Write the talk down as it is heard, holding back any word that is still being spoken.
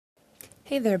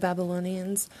Hey there,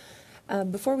 Babylonians.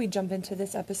 Before we jump into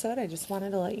this episode, I just wanted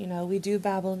to let you know we do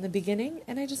babble in the beginning,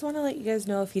 and I just want to let you guys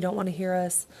know if you don't want to hear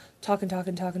us talk and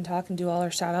do all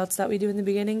our shout-outs that we do in the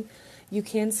beginning, you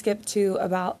can skip to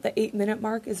about the 8-minute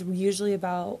mark is usually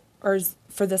about, or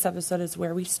for this episode is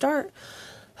where we start.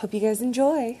 Hope you guys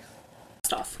enjoy.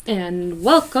 And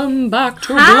welcome back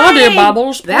to Bloody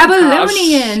Babbles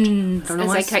Babylonians! As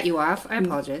I cut you off, I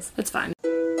apologize. It's fine.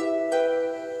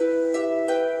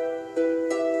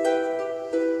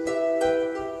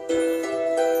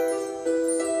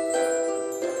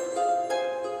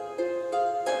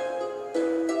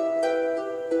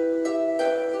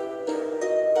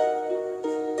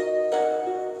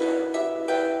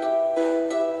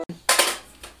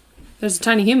 There's a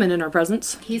tiny human in our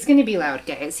presence. He's going to be loud,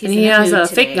 guys. And he has a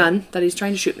fake gun that he's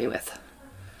trying to shoot me with.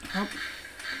 Oh.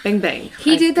 Bang, bang.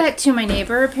 He did that to my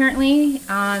neighbor, apparently,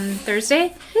 on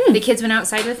Thursday. The kids went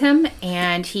outside with him,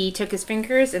 and he took his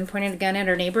fingers and pointed a gun at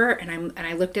our neighbor, and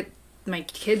I looked at my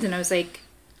kids, and I was like,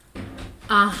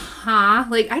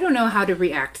 Like, I don't know how to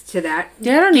react to that.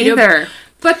 Yeah, I don't either.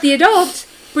 But the adult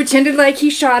pretended like he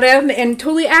shot him and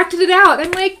totally acted it out.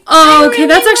 I'm like, oh, okay,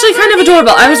 that's actually kind of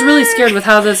adorable. I was really scared with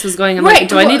how this was going. I'm like,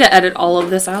 do I need to edit all of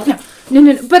this out?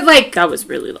 No. But like, that was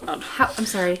really loud. I'm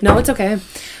sorry. No, it's okay.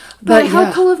 But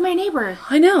how cool of my neighbor.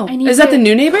 I know. Is that the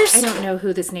new neighbors? I don't know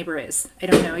who this neighbor is. I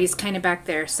don't know. He's kind of back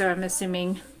there, so I'm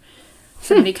assuming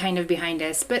somebody kind of behind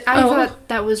us. But I thought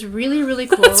that was really, really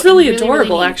cool. That's really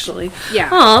adorable, really actually. Yeah.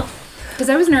 Aw. Because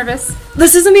I was nervous.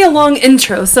 This is going to be a long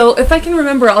intro, so if I can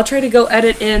remember, I'll try to go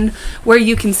edit in where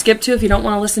you can skip to if you don't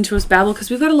want to listen to us babble,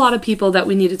 because we've got a lot of people that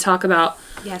we need to talk about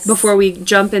before we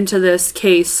jump into this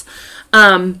case.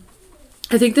 I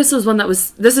think this is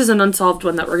an unsolved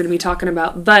one that we're going to be talking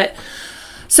about. But,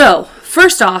 so,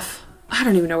 first off, I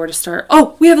don't even know where to start.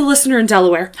 Oh, we have a listener in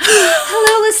Delaware.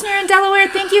 Hello, listener in Delaware.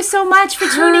 Thank you so much for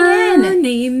tuning in. Her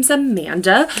name's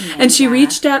Amanda, and she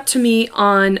reached out to me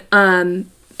on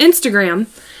Instagram,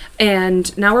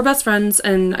 and now we're best friends,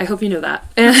 and I hope you know that.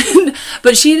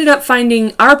 But she ended up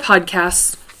finding our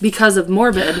podcast because of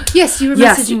Morbid. Yes, you were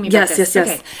messaging me about this. Yes.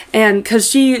 Okay. And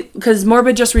because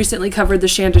Morbid just recently covered the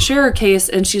Shanda Sharer case,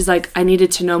 and she's like, I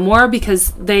needed to know more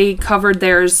because they covered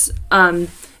theirs. It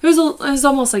was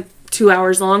almost like 2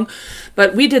 hours long,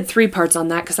 but we did 3 parts on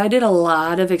that because I did a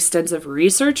lot of extensive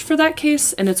research for that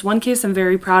case, and it's one case I'm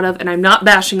very proud of, and I'm not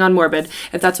bashing on Morbid.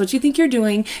 If that's what you think you're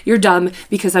doing, you're dumb,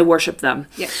 because I worship them.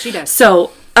 Yes, she does.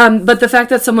 So, but the fact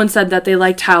that someone said that they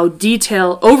liked how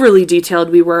overly detailed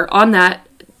we were on that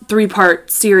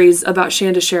 3-part series about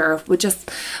Shanda Sharer, which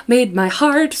just made my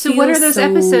heart feel so what are those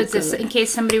episodes, good. In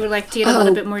case somebody would like to get a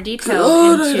little bit more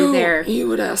detail into their you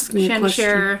would ask me Shanda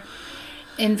Sharer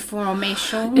information.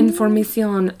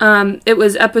 It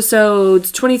was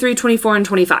episodes 23, 24, and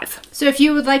 25. So if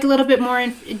you would like a little bit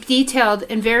more detailed,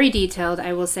 and very detailed,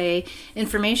 I will say,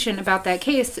 information about that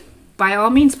case, by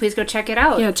all means, please go check it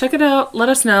out. Yeah, check it out. Let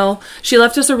us know. She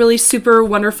left us a really super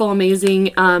wonderful,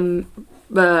 amazing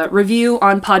review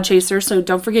on Podchaser, so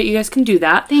don't forget you guys can do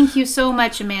that. Thank you so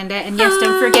much, Amanda. And yes,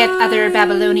 don't forget other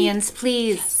Babylonians,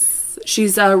 please.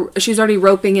 She's already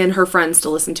roping in her friends to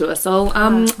listen to us. So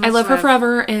I love her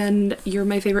forever, and you're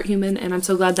my favorite human, and I'm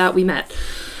so glad that we met.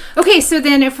 Okay, so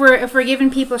then if we're giving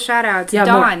people shout outs,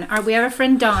 Dawn, we have a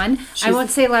friend Dawn. I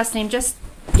won't say last name, just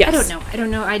yes. I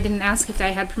don't know. I didn't ask if I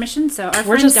had permission, so our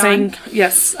friend Dawn. Saying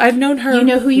yes. I've known her. You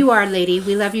know who you are, lady.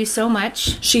 We love you so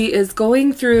much. She is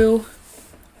going through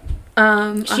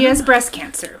she has breast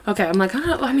cancer. Okay, I'm like,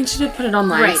 she did put it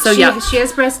online. Right. So she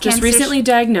has breast cancer. Just recently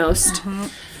diagnosed. Mm-hmm.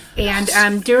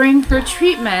 And during her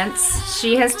treatments,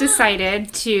 she has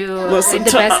decided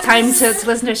best time to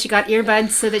listen to us. She got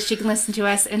earbuds so that she can listen to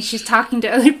us, and she's talking to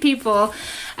other people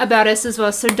about us as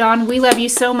well. So, Dawn, we love you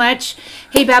so much.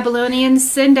 Hey,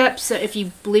 Babylonians, if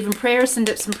you believe in prayer, send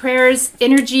up some prayers.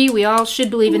 Energy, we all should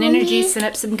believe in energy. Send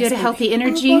up some good, healthy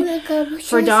energy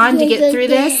for Dawn to get through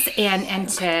this and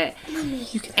to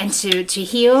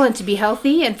heal and to be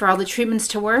healthy, and for all the treatments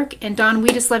to work. And, Dawn, we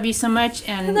just love you so much.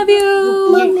 And I love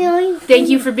you. Thank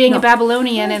you for being a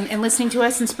Babylonian and listening to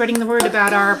us and spreading the word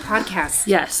about our podcast.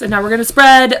 Yes, and now we're going to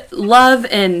spread love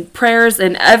and prayers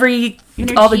and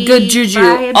all the good juju,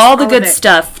 vibes, all the good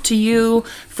stuff to you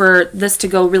for this to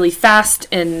go really fast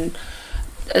and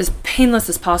as painless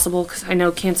as possible, because I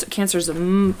know she's a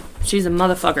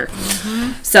motherfucker.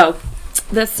 Mm-hmm. So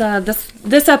this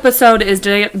episode is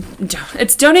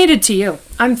it's donated to you.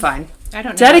 I'm fine. I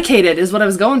don't know. Dedicated is what I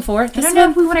was going for. I don't know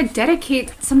if we want to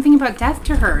dedicate something about death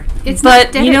to her.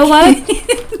 But you know what?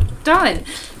 Dawn.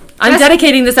 I'm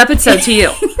dedicating this episode to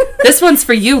you. This one's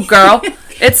for you, girl.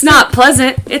 It's not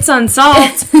pleasant. It's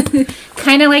unsolved.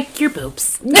 Kind of like your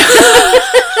boobs.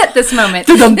 At this moment.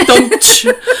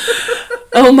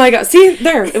 Oh my god. See,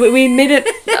 there. We made it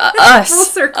us. Full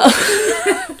circle.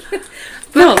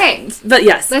 No, okay. But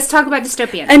yes. Let's talk about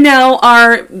Dystopian. And now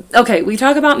we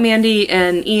talk about Mandy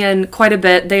and Ian quite a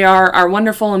bit. They are our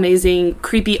wonderful, amazing,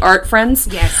 creepy art friends.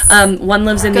 Yes. One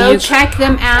lives in the Go UK. check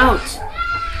them out.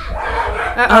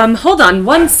 Hold on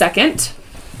one second.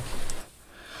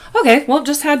 Okay, well,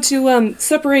 just had to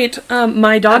separate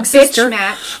my dog sister.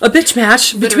 A bitch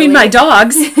match between my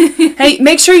dogs. Hey,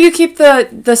 make sure you keep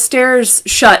the stairs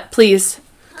shut, please.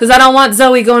 Because I don't want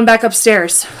Zoe going back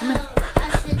upstairs.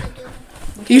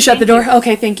 You shut the door?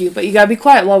 Okay, thank you. But you gotta be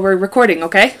quiet while we're recording,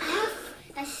 okay?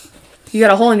 You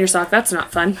got a hole in your sock. That's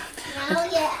not fun.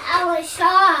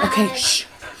 Okay, shh.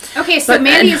 Okay, so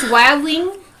Mandy is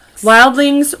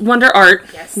Wildling's Wonder Art.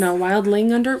 Yes. No,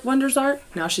 Wildling Wonders Art?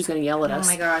 Now she's gonna yell at us.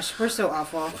 Oh my gosh, we're so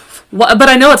awful. But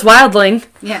I know it's Wildling.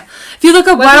 Yeah. If you look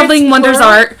up Wildling Wonders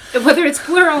Art. Whether it's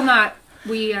plural or not,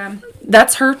 we...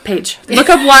 That's her page. Look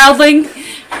up Wildling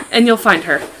and you'll find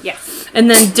her. Yes. And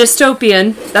then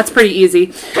Dystopian, that's pretty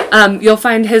easy. You'll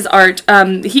find his art.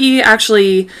 He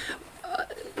actually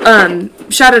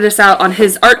shouted us out on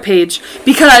his art page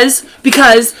because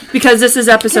this is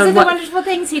episode of the wonderful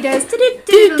things he does.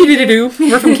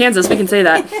 We're from Kansas, we can say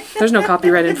that. There's no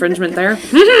copyright infringement there.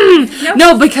 Nope.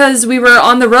 No, because we were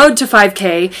on the road to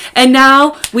 5K and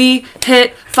now we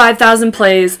hit 5,000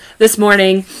 plays this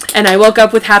morning and I woke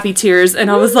up with happy tears and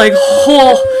I was like,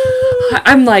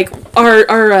 I'm like, our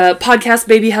podcast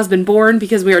baby has been born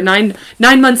because we are nine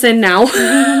months in now.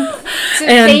 So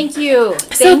thank you.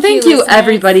 Thank you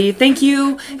everybody. Thank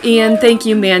you Ian. Thank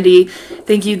you Mandy.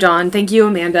 Thank you Dawn. Thank you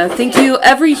Amanda. Thank you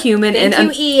every human.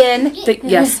 Thank you Ian.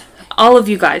 Yes, all of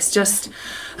you guys. Just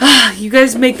you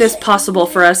guys make this possible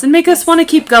for us and make us want to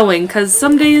keep going because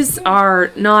some days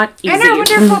are not easy. And our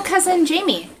wonderful cousin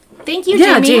Jamie. Thank you,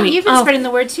 Jamie. You've been spreading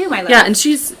the word too, my love. Yeah, and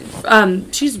she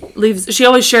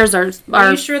always shares our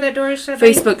Are you sure that door is shut?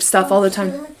 Facebook stuff all the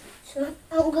time.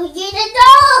 I'm gonna get a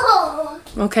dog.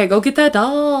 Okay, go get that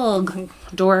dog.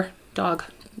 Dog.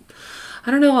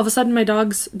 I don't know, all of a sudden my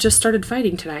dogs just started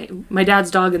fighting tonight. My dad's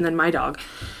dog and then my dog.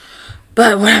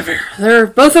 But whatever. They're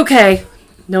both okay.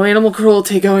 No animal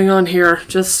cruelty going on here.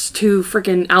 Just two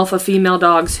freaking alpha female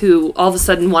dogs who all of a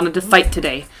sudden wanted to fight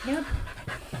today. Yep.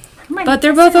 But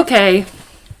they're both okay.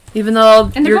 Even though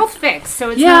they're both fixed, so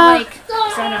it's not like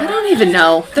I don't even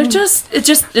know. They're it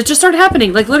just started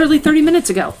happening like literally 30 minutes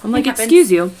ago. I'm like,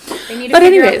 excuse you. They need to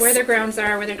figure out where their grounds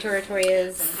are, where their territory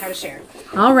is, and how to share.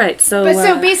 All right, so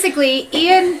basically,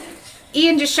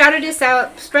 Ian just shouted us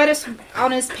out, spread us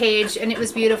on his page, and it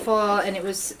was beautiful, and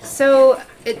it's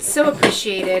so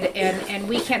appreciated, and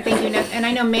we can't thank you enough. And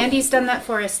I know Mandy's done that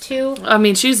for us too. I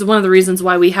mean, she's one of the reasons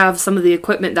why we have some of the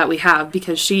equipment that we have,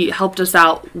 because she helped us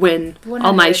out when 100.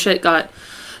 All my shit got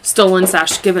stolen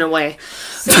 / given away.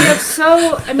 So we have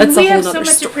we have so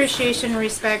much appreciation and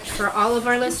respect for all of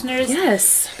our listeners.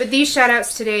 Yes. But these shout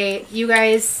outs today, you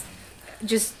guys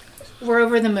just... We're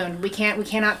over the moon. We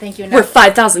cannot thank you enough. We're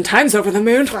 5,000 times over the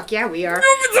moon. Fuck yeah, we are.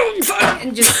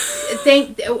 And just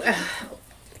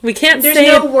we can't there's say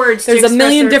no it. Words. There's a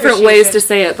million different ways to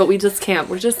say it, but we just can't.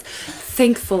 We're just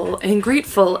thankful and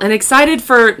grateful and excited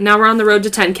for. Now we're on the road to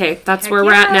 10K. That's where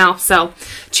we're at now. So,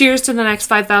 cheers to the next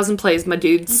 5,000 plays, my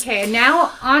dudes. Okay, and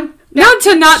now on. Now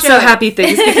to not so happy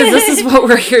things, because this is what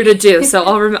we're here to do. So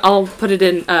I'll put it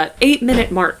in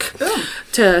 8-minute mark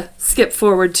to skip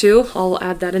forward to. I'll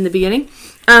add that in the beginning.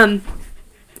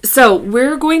 So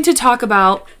we're going to talk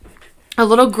about a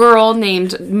little girl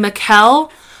named Mikelle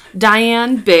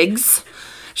Diane Biggs.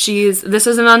 This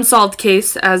is an unsolved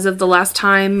case as of the last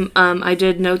time I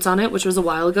did notes on it, which was a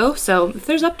while ago. So if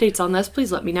there's updates on this,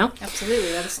 please let me know.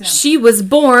 Absolutely, let us know. She was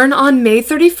born on May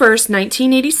 31st,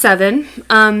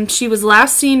 1987. She was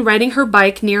last seen riding her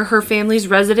bike near her family's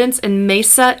residence in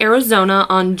Mesa, Arizona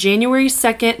on January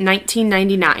 2nd,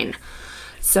 1999.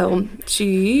 So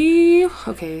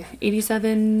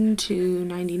 87 to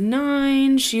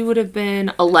 99, she would have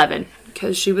been 11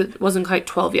 because she wasn't quite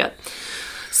 12 yet.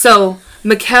 So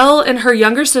Mikelle and her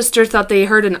younger sister thought they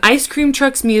heard an ice cream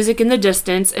truck's music in the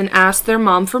distance and asked their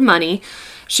mom for money.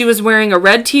 She was wearing a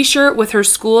red t-shirt with her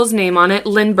school's name on it,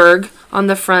 Lindbergh, on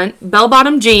the front,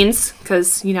 bell-bottom jeans,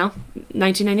 because,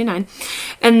 1999,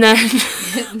 and then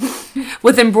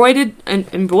with embroidered.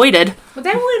 Well,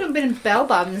 that would have been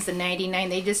bell-bottoms in 99.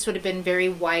 They just would have been very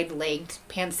wide-legged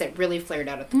pants that really flared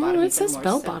out at the bottom. It says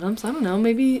bell-bottoms. I don't know.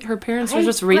 Maybe her parents were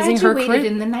just raising her career.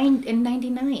 In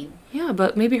 99. Yeah,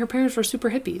 but maybe her parents were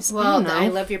super hippies. Well, I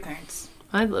love your parents.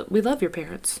 We love your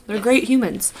parents. They're great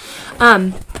humans.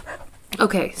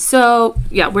 Okay, so,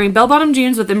 yeah, wearing bell-bottom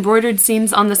jeans with embroidered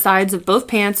seams on the sides of both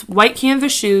pants, white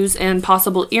canvas shoes, and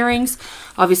possible earrings.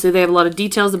 Obviously, they have a lot of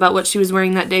details about what she was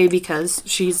wearing that day because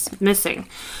she's missing.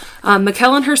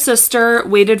 Mikelle and her sister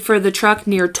waited for the truck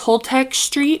near Toltec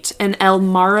Street and El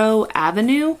Morro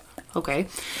Avenue. Okay.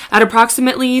 At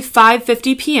approximately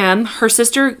 5:50 p.m., her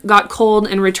sister got cold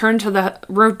and returned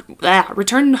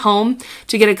home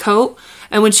to get a coat,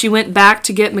 and when she went back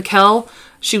to get Mikelle,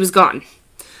 she was gone.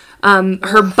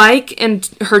 Her bike and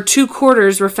her 2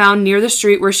 quarters were found near the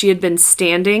street where she had been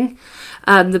standing.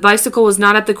 The bicycle was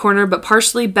not at the corner, but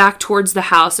partially back towards the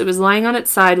house. It was lying on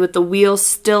its side with the wheel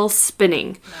still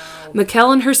spinning. No.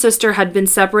 Mikelle and her sister had been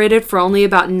separated for only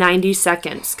about 90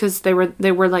 seconds because they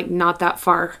were like not that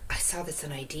far. I saw this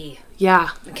on ID.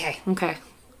 Yeah. Okay.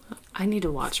 I need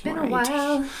to watch more. It's been a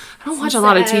while. I don't watch a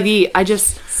lot of TV. I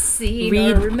just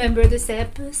read. Remember this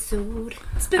episode.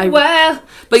 It's been a while.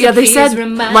 But yeah, they said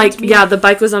like the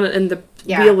bike was on it and the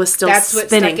wheel was still that's spinning.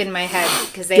 That's what stuck in my head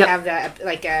because they have that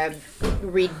like a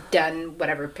redone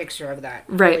whatever picture of that.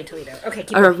 Right. Toledo. Okay.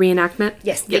 Or a reenactment.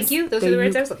 Yes. Thank you. Those are the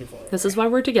words I was looking for. This is why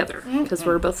we're together because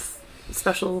we're both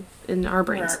special in our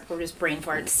brains. We're just brain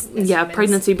farts. Yeah, humans.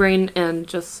 Pregnancy brain and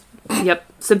just. Yep,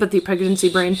 sympathy pregnancy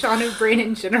brain. Shauna brain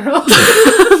in general.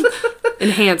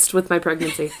 Enhanced with my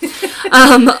pregnancy.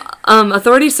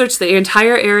 Authorities searched the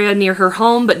entire area near her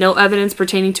home, but no evidence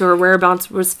pertaining to her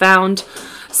whereabouts was found.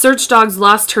 Search dogs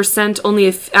lost her scent only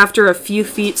after a few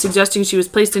feet, suggesting she was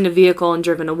placed in a vehicle and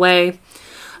driven away.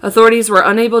 Authorities were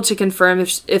unable to confirm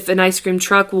if an ice cream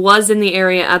truck was in the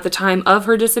area at the time of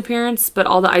her disappearance, but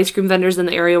all the ice cream vendors in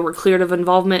the area were cleared of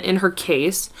involvement in her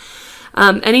case.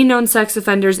 Any known sex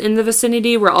offenders in the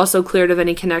vicinity were also cleared of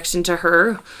any connection to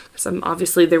her, because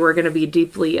obviously they were going to be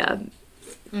deeply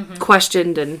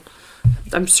questioned and,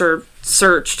 I'm sure,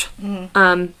 searched.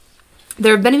 Mm-hmm.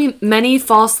 There have been many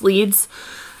false leads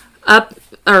There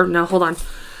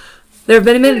have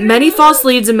been many false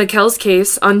leads in Mikelle's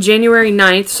case. On January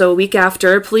 9th, so a week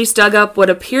after, police dug up what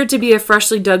appeared to be a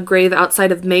freshly dug grave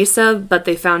outside of Mesa, but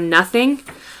they found nothing.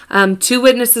 2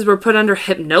 witnesses were put under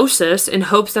hypnosis in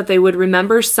hopes that they would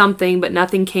remember something, but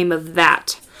nothing came of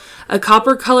that. A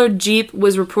copper-colored Jeep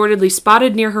was reportedly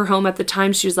spotted near her home at the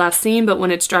time she was last seen, but when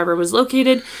its driver was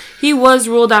located, he was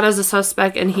ruled out as a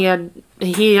suspect and he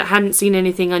hadn't seen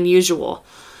anything unusual.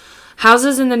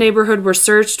 Houses in the neighborhood were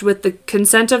searched with the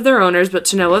consent of their owners, but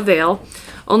to no avail.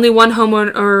 Only one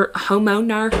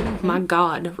homeowner, my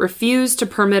God, refused to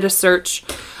permit a search.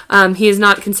 He is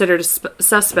not considered a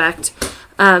suspect.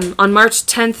 On March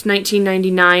 10th,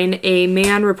 1999, a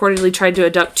man reportedly tried to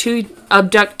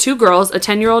abduct 2 girls, a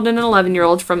 10-year-old and an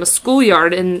 11-year-old, from a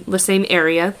schoolyard in the same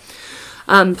area.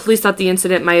 Police thought the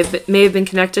incident may have been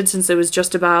connected since it was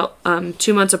just about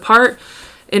 2 months apart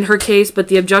in her case, but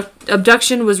the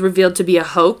abduction was revealed to be a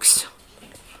hoax.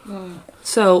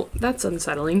 So that's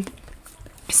unsettling.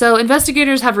 So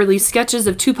investigators have released sketches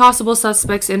of 2 possible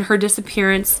suspects in her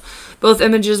disappearance. Both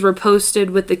images were posted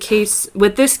with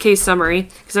this case summary,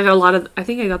 because I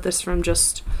think I got this from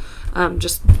just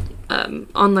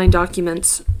online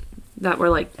documents that were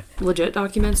like legit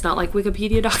documents, not like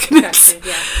Wikipedia documents. Gotcha,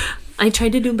 yeah. I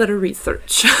tried to do better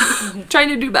research. Trying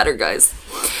to do better, guys.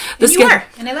 You are,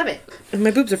 and I love it. And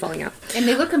my boobs are falling out. And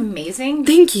they look amazing.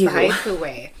 Thank you. By the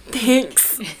way.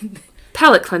 Thanks.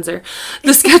 Palette cleanser.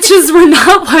 The sketches were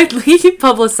not widely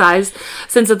publicized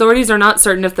since authorities are not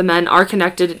certain if the men are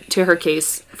connected to her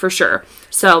case for sure.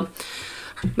 So,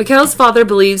 Mikelle's father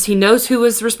believes he knows who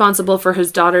was responsible for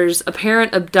his daughter's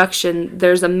apparent abduction.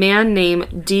 There's a man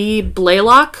named D.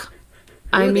 Blaylock.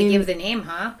 They give the name,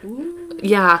 huh? Ooh.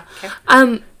 Yeah.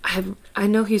 Okay. I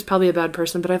know he's probably a bad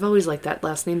person, but I've always liked that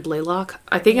last name, Blaylock.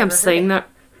 I think I'm saying that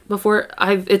before.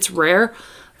 It's rare.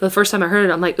 The first time I heard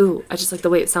it, I'm like, ooh, I just like the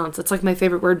way it sounds. It's like my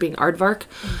favorite word being aardvark.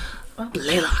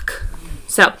 Blaylock.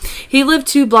 So, he lived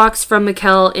 2 blocks from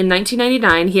Mikelle in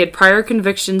 1999. He had prior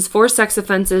convictions for sex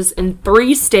offenses in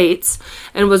 3 states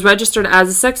and was registered as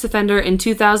a sex offender in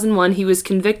 2001. He was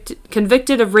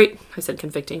convicted of rape. I said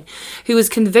convicting. He was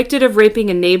convicted of raping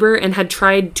a neighbor and had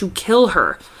tried to kill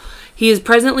her. He is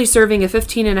presently serving a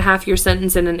 15-and-a-half-year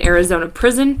sentence in an Arizona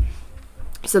prison.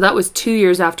 So that was 2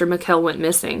 years after Mikelle went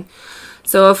missing.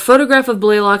 So a photograph of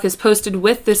Blaylock is posted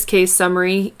with this case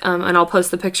summary, and I'll post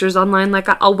the pictures online like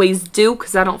I always do,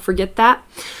 because I don't forget that,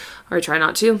 or I try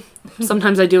not to.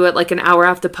 Sometimes I do it like an hour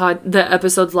after the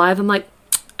episode's live. I'm like,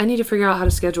 I need to figure out how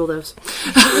to schedule those.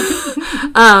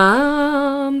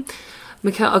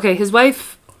 Mikelle, okay, his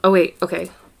wife,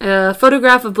 a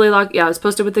photograph of Blaylock, yeah, it was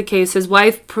posted with the case. His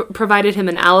wife provided him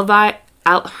an alibi,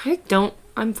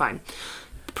 I'm fine.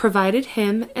 provided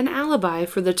him an alibi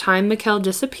for the time Mikelle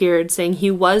disappeared, saying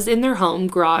he was in their home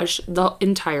garage the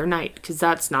entire night, because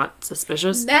that's not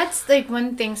suspicious. That's like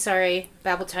one thing, sorry,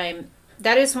 Babble time.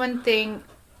 That is one thing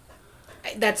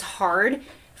that's hard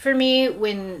for me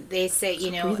when they say, you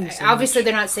know, obviously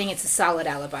they're not saying it's a solid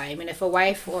alibi. I mean, if a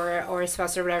wife or a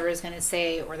spouse or whatever is going to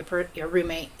say, or your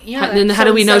roommate, you know, then how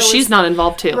do we know she's not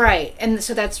involved too? Right, and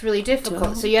so that's really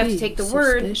difficult. So you have to take the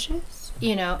word,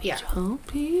 you know, yeah. Don't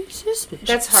be suspicious.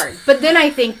 That's hard. But then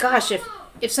I think, gosh,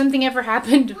 if something ever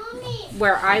happened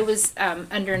where I was under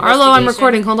investigation. Arlo, I'm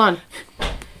recording. Hold on.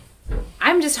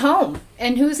 I'm just home.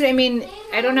 And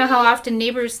I don't know how often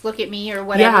neighbors look at me or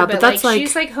whatever, yeah, but that's like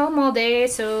she's like home all day,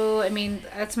 so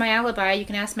that's my alibi. You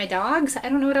can ask my dogs. I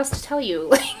don't know what else to tell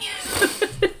you.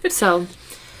 So,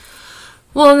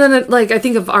 well, and then I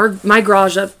think of my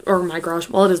garage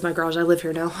well, it is my garage, I live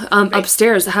here now, right.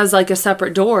 Upstairs has like a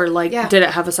separate door, did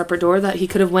it have a separate door that he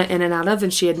could have went in and out of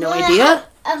and she had no idea?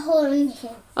 A hole in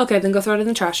here. Okay, then go throw it in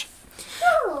the trash.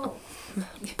 No.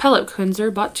 Pellet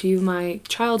cleanser bought to you my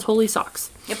child's holy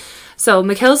socks. Yep. So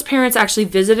Mikelle's parents actually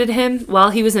visited him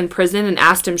while he was in prison and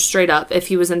asked him straight up if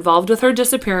he was involved with her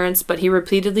disappearance, but he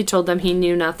repeatedly told them he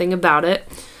knew nothing about it.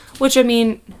 Which, I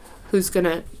mean, who's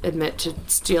gonna admit to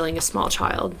stealing a small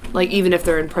child? Even if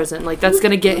they're in prison. That's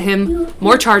gonna get him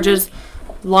more charges,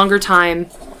 longer time.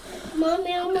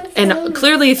 Mommy, on my phone. And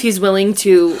clearly if he's willing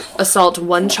to assault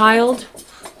one child,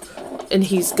 and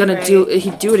he's gonna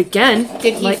he'd do it again.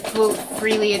 Did he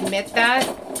freely admit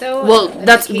that though? Well,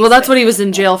 that's what he was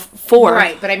in jail for.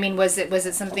 Right, but I mean, was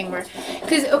it something where?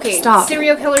 Because Stop.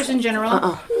 Serial killers in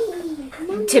general,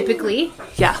 typically,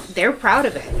 they're proud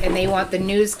of it and they want the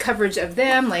news coverage of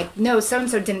them. Like, no, so and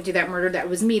so didn't do that murder. That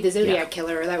was me, the Zodiac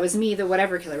killer, or that was me, the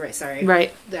whatever killer. Right? Sorry.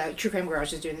 Right. The True Crime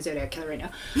Garage is doing the Zodiac killer right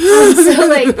now.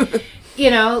 So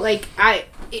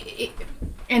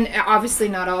and obviously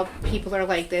not all people are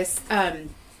like this,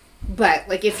 but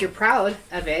if you're proud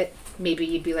of it, maybe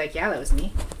you'd be like, yeah, that was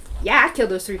me. Yeah, I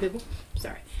killed those 3 people.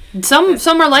 Sorry.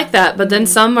 Some are like that, but then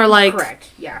some are like...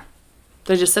 Correct, yeah.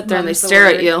 They just sit there and they stare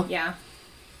at you. Yeah.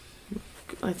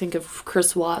 I think of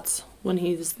Chris Watts when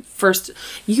he was first...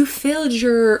 You failed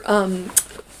your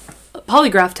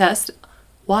polygraph test.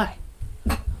 Why?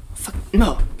 Fuck,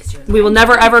 no. We will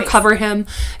never ever cover him.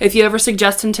 If you ever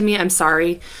suggest him to me, I'm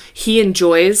sorry. He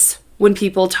enjoys when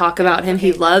people talk about him.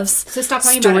 He loves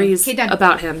stories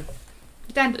about him.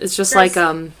 Done. It's just like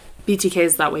BTK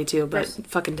is that way too, but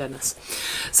fucking Dennis.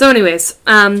 So anyways,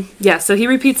 so he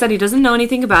repeats that he doesn't know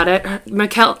anything about it.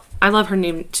 Mikelle, I love her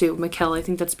name too, Mikelle. I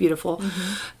think that's beautiful.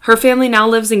 Mm-hmm. Her family now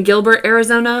lives in Gilbert,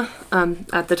 Arizona.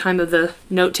 At the time of the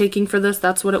note-taking for this,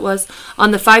 that's what it was.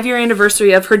 On the 5-year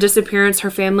anniversary of her disappearance, her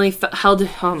family held...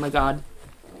 Oh my God.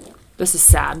 This is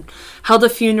sad. Held a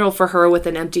funeral for her with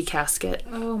an empty casket.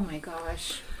 Oh my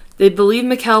gosh. They believe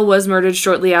Mikelle was murdered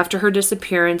shortly after her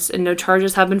disappearance, and no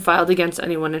charges have been filed against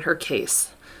anyone in her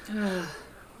case.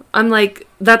 I'm like,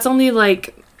 that's only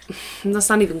that's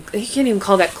not even... You can't even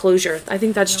call that closure. I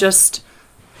think that's just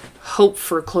hope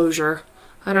for closure.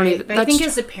 I don't even... But I think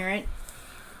as a parent,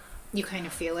 you kind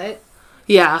of feel it.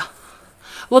 Yeah.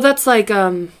 Well, that's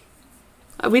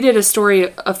we did a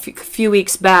story a few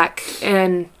weeks back,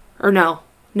 and... Or no.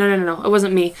 No. It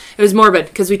wasn't me. It was Morbid,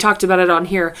 because we talked about it on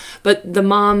here. But the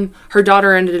mom, her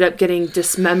daughter ended up getting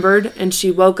dismembered, and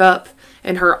she woke up,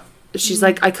 and she's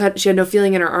like, she had no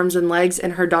feeling in her arms and legs,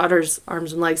 and her daughter's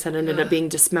arms and legs had ended up being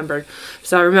dismembered.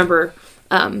 So I remember,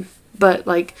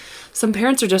 but some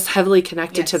parents are just heavily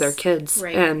connected to their kids.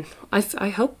 Right. And I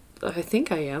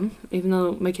think I am, even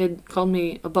though my kid called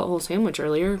me a butthole sandwich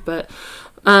earlier, but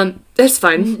it's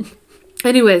fine.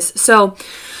 Anyways, so...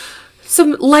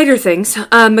 Some lighter things.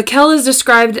 Mikelle is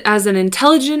described as an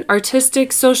intelligent,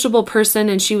 artistic, sociable person,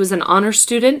 and she was an honor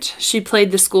student. She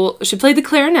played the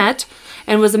clarinet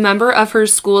and was a member of her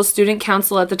school's student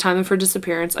council at the time of her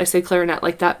disappearance. I say clarinet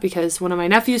like that because one of my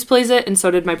nephews plays it, and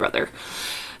so did my brother.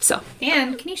 So.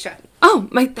 And Kenesha. Oh,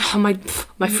 my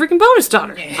freaking bonus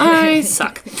daughter. I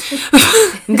suck.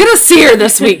 I'm gonna see her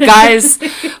this week, guys.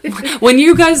 When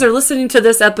you guys are listening to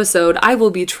this episode, I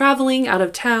will be traveling out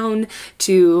of town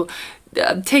to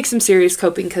take some serious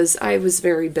coping because I was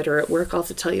very bitter at work. I'll have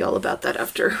to tell you all about that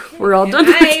after we're all done.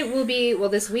 I will be,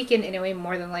 this weekend anyway,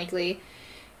 more than likely,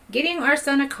 getting our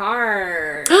son a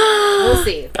car. We'll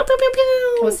see. Pew, pew, pew,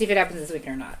 pew. We'll see if it happens this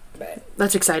weekend or not. But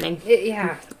that's exciting.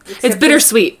 It's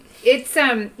bittersweet.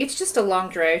 It's just a long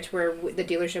drive to where the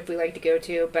dealership we like to go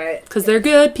to, but... Because they're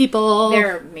good people.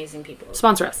 They're amazing people.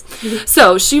 Sponsor us.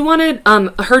 So, she wanted...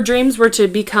 her dreams were to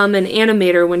become an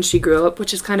animator when she grew up,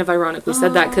 which is kind of ironic we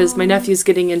said that, because my nephew's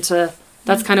getting into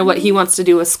That's kind of what he wants to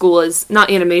do with school, is not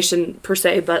animation per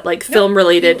se, but like film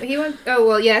related. He wants, oh,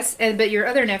 well, yes. But your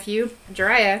other nephew,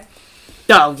 Jariah.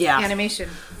 Oh, yeah. Animation.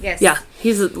 Yes. Yeah.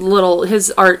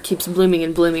 His art keeps blooming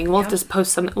and blooming. We'll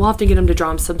have to get him to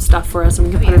draw him some stuff for us and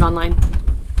we can put it online.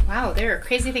 Wow, there are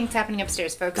crazy things happening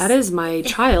upstairs, folks. That is my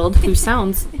child who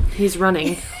he's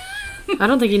running. I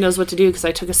don't think he knows what to do because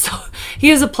I took he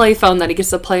has a play phone that he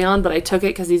gets to play on, but I took it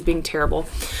because he's being terrible.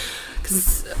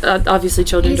 Because obviously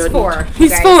children don't.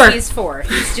 He's 4. He's 4.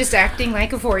 He's just acting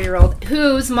like a 4-year-old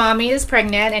whose mommy is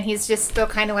pregnant, and he's just still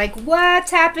kind of like,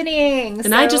 what's happening?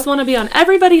 And I just want to be on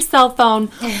everybody's cell phone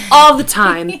all the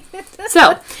time.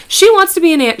 So she wanted to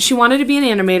be an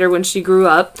animator when she grew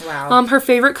up. Wow. Her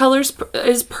favorite color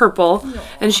is purple,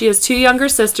 and she has 2 younger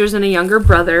sisters and a younger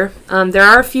brother. There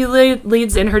are a few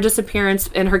leads in her disappearance,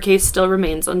 and her case still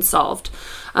remains unsolved.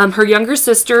 Her younger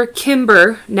sister,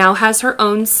 Kimber, now has her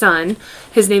own son.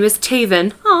 His name is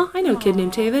Taven. Oh, I know a kid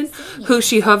named Taven. Who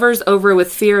she hovers over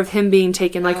with fear of him being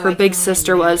taken like her big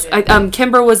sister was.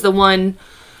 Kimber was the one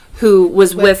who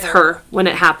was with her when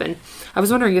it happened. I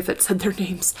was wondering if it said their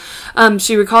names.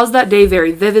 She recalls that day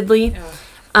very vividly.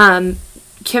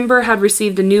 Kimber had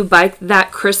received a new bike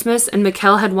that Christmas, and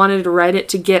Mikelle had wanted to ride it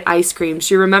to get ice cream.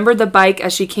 She remembered the bike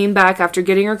as she came back after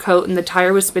getting her coat, and the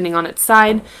tire was spinning on its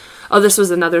side. Oh, this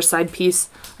was another side piece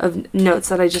of notes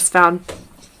that I just found.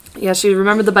 Yeah, she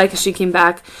remembered the bike as she came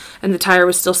back, and the tire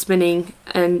was still spinning,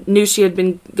 and knew she had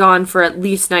been gone for at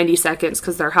least 90 seconds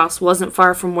because their house wasn't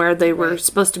far from where they were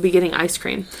supposed to be getting ice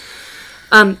cream.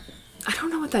 I don't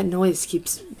know what that noise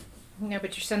keeps... No,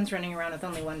 but your son's running around with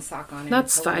only one sock on.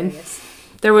 That's fine.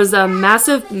 There was a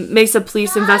massive Mesa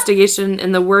police investigation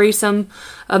in the worrisome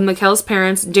of Mikelle's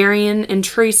parents, Darian and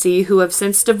Tracy, who have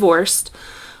since divorced.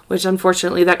 Which,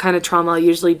 unfortunately, that kind of trauma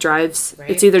usually drives... Right.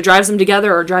 It's either drives them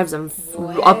together or drives them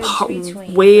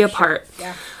way apart.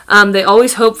 Yeah. They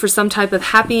always hope for some type of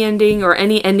happy ending or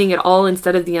any ending at all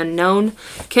instead of the unknown.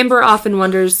 Kimber often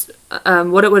wonders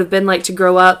what it would have been like to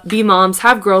grow up, be moms,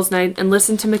 have girls' night, and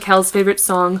listen to Mikelle's favorite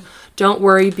song, Don't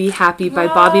Worry, Be Happy by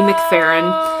Bobby McFerrin.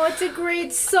 Oh, it's a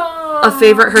great song. A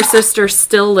favorite her sister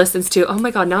still listens to. Oh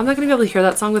my god, now I'm not going to be able to hear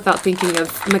that song without thinking of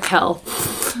Mikelle.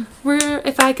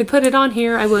 If I could put it on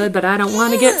here, I would, but I don't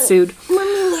want to get sued.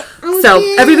 So,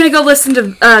 everybody go listen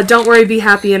to Don't Worry, Be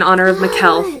Happy in honor of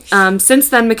Mikelle. Since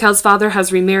then, Mikelle's father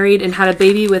has remarried and had a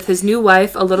baby with his new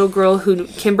wife, a little girl who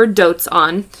Kimber dotes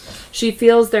on. She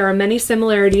feels there are many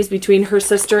similarities between her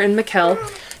sister and Mikelle.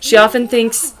 She often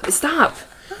thinks... Stop!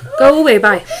 Go away,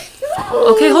 bye.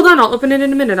 Okay, hold on, I'll open it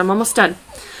in a minute. I'm almost done.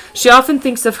 She often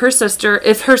thinks of her sister.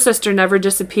 If her sister never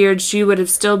disappeared, she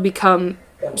still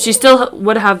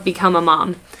would have become a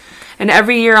mom. And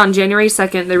every year on January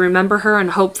 2nd, they remember her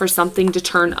and hope for something to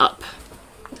turn up.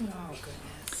 Oh,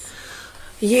 goodness.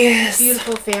 Yes.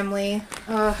 Beautiful family.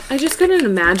 I just couldn't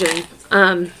imagine.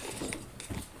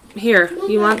 Here,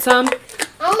 you want some?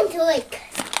 I want to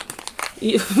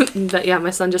Yeah,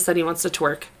 my son just said he wants to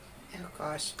twerk. Oh,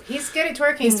 gosh. He's good at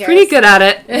twerking, He's guys. pretty good at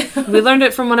it. We learned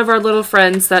it from one of our little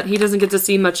friends that he doesn't get to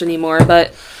see much anymore,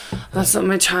 but that's what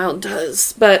my child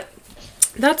does. But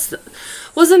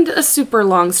wasn't a super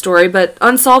long story, but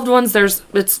unsolved ones,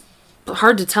 it's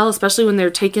hard to tell, especially when they're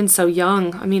taken so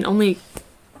young. I mean, only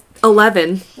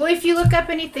 11. Well, if you look up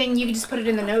anything, you can just put it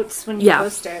in the notes when you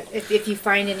post it, if you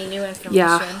find any new information.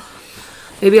 Yeah.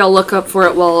 Maybe I'll look up for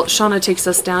it while Shauna takes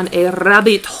us down a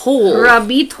rabbit hole.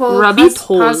 Rabbit hole.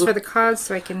 Pause for the cause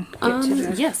so I can get to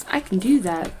this. Yes, I can do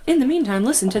that. In the meantime,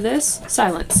 listen to this.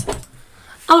 Silence.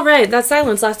 All right, that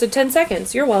silence lasted 10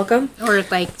 seconds. You're welcome. Or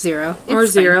like 0. Or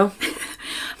 0.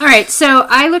 All right, so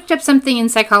I looked up something in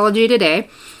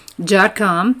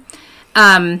psychologytoday.com.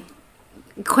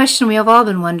 Question we have all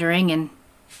been wondering, and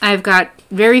I've got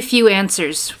very few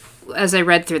answers as I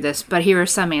read through this, but here are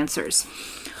some answers.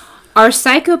 Are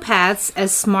psychopaths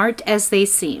as smart as they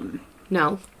seem?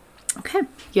 No. Okay.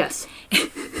 Yes.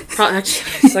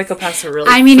 Actually, psychopaths are really...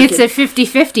 I mean, it's a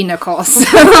 50-50, Nicole, so...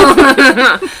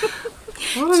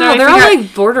 I don't know. They're all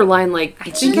like borderline, like...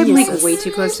 I think I'm like way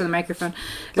too close to the microphone.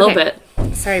 A little bit.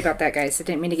 Sorry about that, guys. I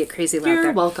didn't mean to get crazy loud there.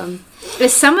 You're welcome.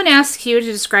 If someone asks you to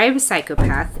describe a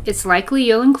psychopath, it's likely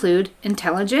you'll include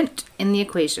intelligent in the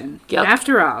equation. Yep.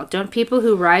 After all, don't people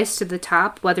who rise to the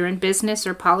top, whether in business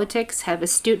or politics, have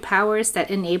astute powers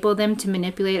that enable them to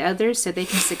manipulate others so they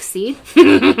can succeed?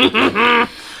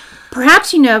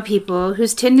 Perhaps you know people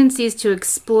whose tendencies to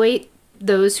exploit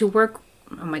those who work...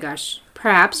 Oh my gosh.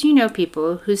 Perhaps you know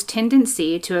people whose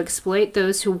tendency to exploit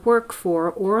those who work for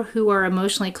or who are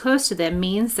emotionally close to them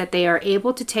means that they are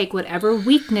able to take whatever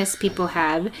weakness people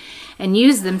have and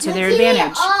use them to their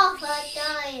advantage.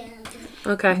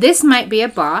 Okay. This might be a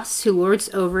boss who lords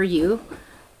over you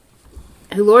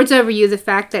the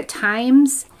fact that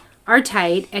times are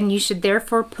tight and you should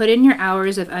therefore put in your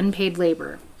hours of unpaid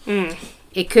labor.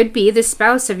 It could be the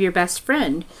spouse of your best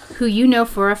friend, who you know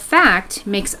for a fact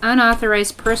makes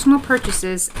unauthorized personal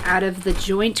purchases out of the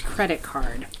joint credit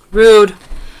card. Rude.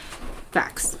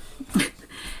 Facts.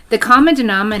 The common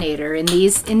denominator in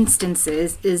these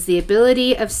instances is the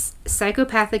ability of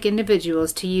psychopathic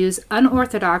individuals to use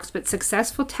unorthodox but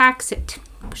successful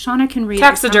Shauna can read.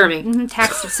 Taxidermy.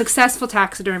 Successful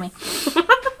taxidermy.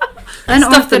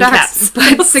 Unorthodox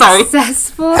but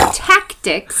successful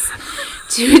tactics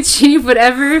to achieve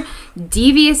whatever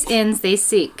devious ends they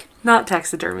seek. Not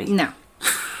taxidermy. No.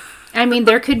 I mean,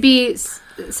 there could be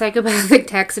psychopathic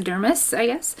taxidermists, I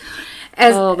guess.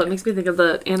 That makes me think of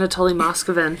the Anatoly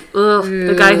Moskovin. Ugh,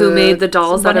 the guy who made the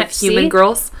dolls out of human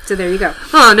girls. So there you go.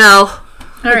 Oh, no.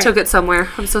 I took it somewhere.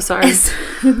 I'm so sorry.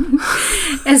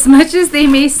 As much as they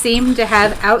may seem to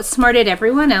have outsmarted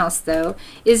everyone else, though,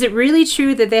 is it really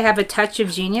true that they have a touch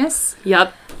of genius?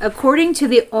 Yep. According to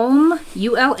the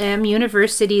ULM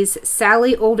University's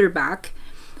Sally Olderbach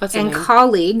and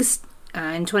colleagues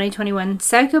in 2021,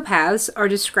 psychopaths are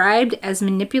described as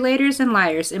manipulators and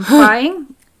liars, implying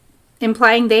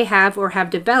they have or have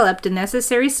developed the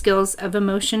necessary skills of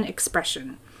emotion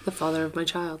expression. The father of my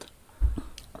child.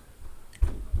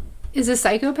 Is a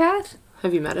psychopath?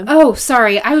 Have you met him? Oh,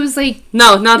 sorry. I was like...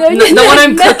 No, not the one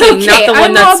I'm cooking. Okay, not the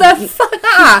one that's...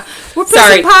 We're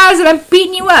pressing pause and I'm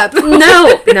beating you up.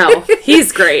 No.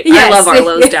 He's great. Yes. I love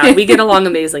Arlo's dad. We get along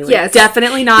amazingly. Yes.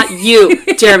 Definitely not you,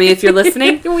 Jeremy, if you're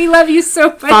listening. We love you so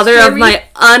much, Father Jeremy. of my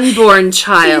unborn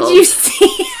child. Did you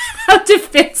see how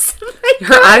defensive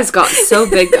Her eyes got so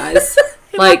big, guys.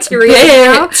 Like,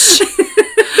 bitch.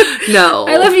 No.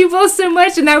 I love you both so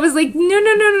much, and I was like,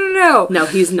 no. No,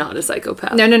 he's not a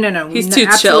psychopath. No. He's too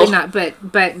absolutely chill. Not.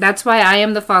 But that's why I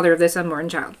am the father of this unborn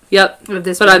child. Yep. Of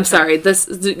this. But I'm sorry.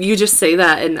 You just say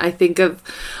that, and I think of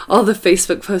all the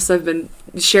Facebook posts I've been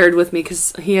shared with me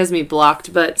because he has me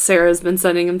blocked. But Sarah's been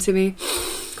sending them to me.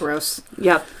 Gross.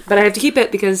 Yep. But I have to keep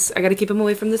it because I got to keep him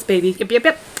away from this baby.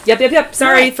 Yep.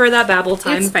 Sorry for that babble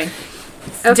time. It's fine.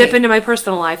 Okay. Dip into my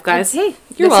personal life, guys. Hey,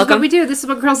 you're welcome. This is what we do. This is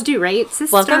what girls do, right,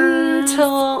 sister? Welcome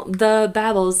to the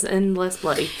babbles and less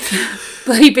bloody.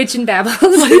 Bloody bitch and babbles.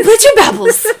 Bloody bitch and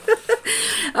babbles.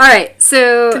 All right,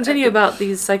 so... Continue about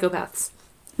these psychopaths.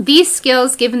 These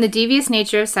skills, given the devious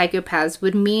nature of psychopaths,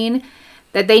 would mean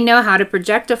that they know how to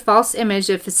project a false image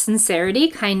of sincerity,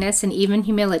 kindness, and even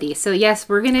humility. So, yes,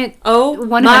 we're going to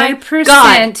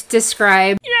 100%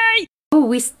 describe... Yay! Oh,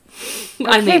 we... Okay.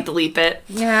 I may bleep it.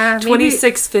 Yeah,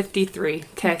 2653.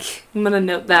 Okay, I'm gonna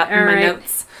note that in my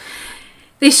notes.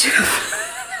 They should.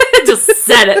 I just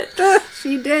said it.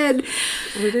 She did.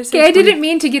 Okay, I didn't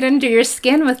mean to get under your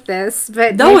skin with this,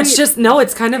 but no,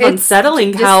 it's kind of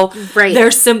unsettling how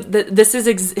there's this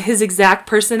is his exact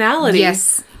personality.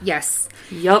 Yes.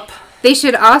 Yup. They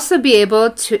should also be able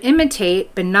to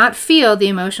imitate but not feel the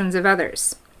emotions of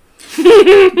others.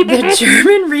 The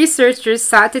German researchers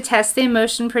sought to test the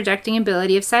emotion projecting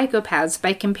ability of psychopaths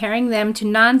by comparing them to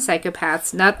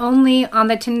non-psychopaths, not only on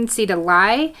the tendency to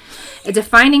lie, a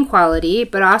defining quality,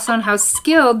 but also on how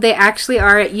skilled they actually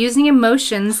are at using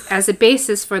emotions as a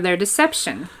basis for their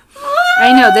deception.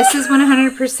 I know, this is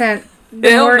 100%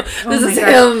 This is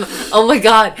him. Oh my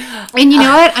god. And you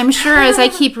know what? I'm sure as I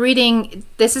keep reading,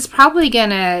 this is probably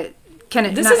gonna...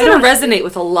 This is going to resonate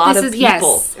with a lot of people.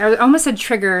 Yes, I almost said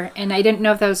trigger, and I didn't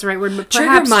know if that was the right word, but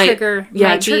perhaps trigger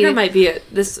might be it.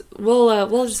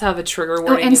 We'll just have a trigger word.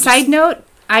 Oh, and side note,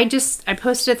 I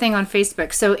posted a thing on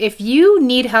Facebook. So if you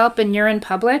need help and you're in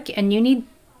public and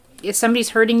if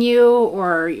somebody's hurting you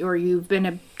or you've been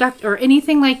abducted or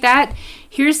anything like that,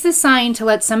 here's the sign to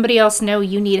let somebody else know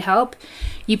you need help.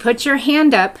 You put your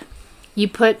hand up, you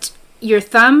put your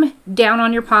thumb down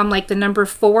on your palm like the number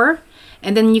 4.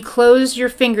 And then you close your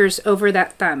fingers over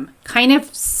that thumb, kind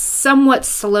of somewhat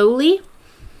slowly.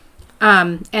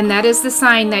 And that is the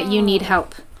sign that you need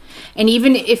help. And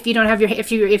even if you don't have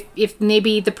if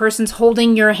maybe the person's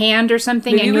holding your hand or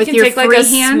something, maybe and with your free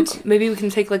hand, maybe we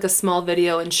can take like a small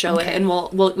video and show it, and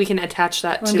we can attach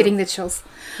that. I'm getting the chills.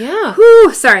 Yeah.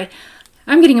 Whew, sorry,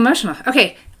 I'm getting emotional.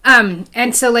 Okay.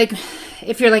 And so like,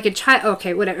 if you're like a child,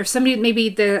 okay, whatever. If somebody, maybe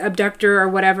the abductor or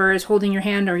whatever is holding your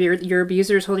hand, or your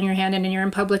abuser is holding your hand, and you're in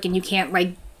public and you can't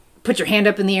like put your hand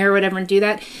up in the air or whatever and do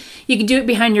that, you can do it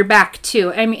behind your back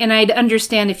too. I mean, and I'd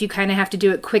understand if you kind of have to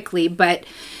do it quickly, but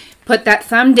put that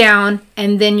thumb down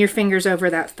and then your fingers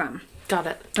over that thumb. Got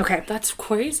it. Okay. That's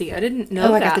crazy. I didn't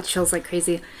know that. I got the chills like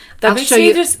crazy. That makes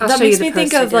me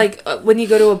think of like when you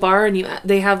go to a bar and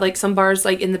they have like some bars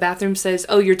like in the bathroom says,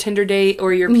 oh, your Tinder date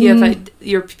or your POF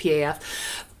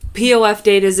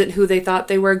date isn't who they thought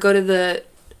they were. Go to the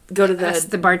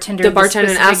bartender. The bartender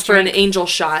and ask for an angel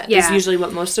shot. Yeah. Is usually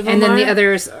what most of them are. And then the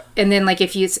others, and then like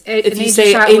if you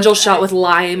say angel shot with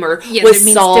lime or with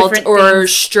salt or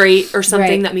straight or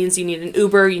something, that means you need an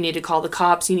Uber. You need to call the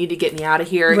cops. You need to get me out of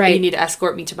here. Right. You need to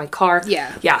escort me to my car.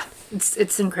 Yeah. Yeah.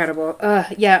 It's incredible.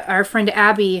 Yeah. Our friend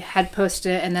Abby had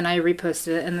posted it, and then I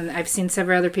reposted it, and then I've seen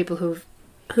several other people who've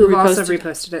also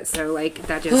reposted it. So like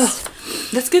that just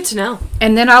that's good to know.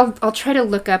 And then I'll try to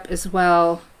look up as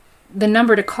well the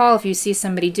number to call if you see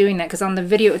somebody doing that, because on the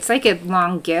video it's like a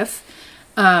long GIF.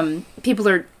 People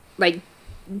are like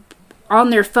on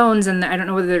their phones, and I don't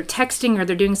know whether they're texting or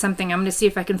they're doing something. I'm going to see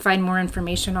if I can find more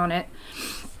information on it.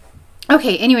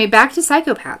 Okay, anyway, back to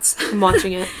psychopaths. I'm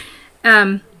watching it.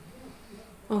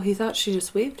 Oh, he thought she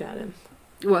just waved at him.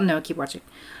 Well, no, keep watching.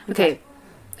 Okay,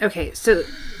 so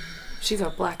she's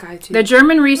got a black eye too. The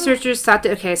German researchers thought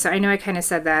that, okay, so I know I kind of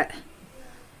said that.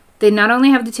 They not only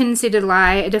have the tendency to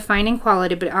lie, a defining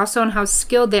quality, but also on how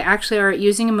skilled they actually are at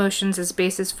using emotions as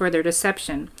basis for their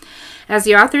deception. As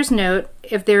the authors note,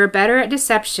 if they were better at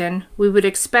deception, we would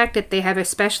expect that they have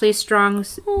especially strong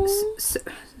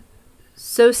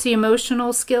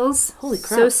socio-emotional skills. Holy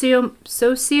crap.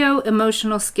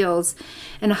 Socio-emotional skills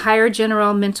and higher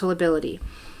general mental ability.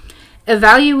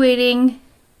 Evaluating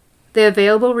the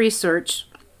available research,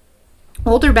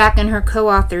 Olderback and her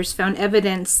co-authors found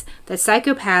evidence that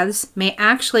psychopaths may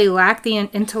actually lack the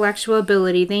intellectual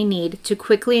ability they need to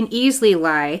quickly and easily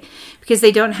lie because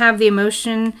they don't have the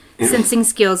emotion sensing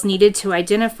skills needed to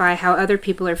identify how other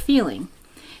people are feeling.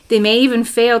 They may even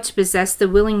fail to possess the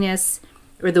willingness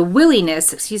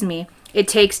it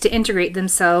takes to integrate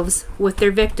themselves with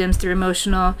their victims through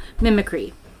emotional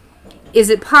mimicry. Is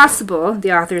it possible,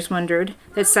 the authors wondered,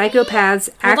 that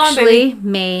psychopaths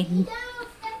may...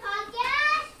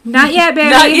 Not yet,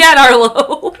 baby. Not yet,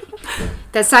 Arlo.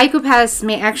 That psychopaths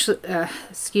may actually...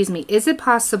 Is it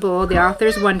possible, the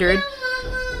authors wondered,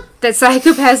 that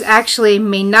psychopaths actually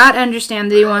may not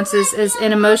understand the nuances as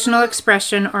an emotional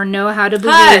expression or know how to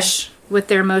behave with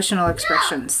their emotional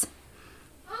expressions?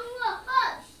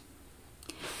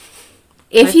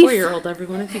 My 4-year-old,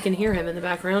 everyone, if you can hear him in the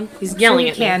background, he's yelling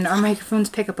at me. Our microphones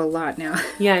pick up a lot now.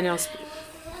 Yeah, I know.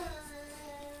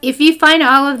 If you find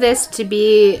all of this to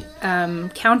be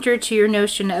counter to your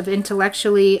notion of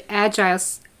intellectually agile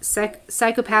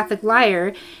psychopathic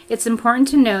liar, it's important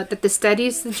to note that the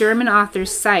studies the German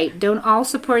authors cite don't all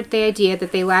support the idea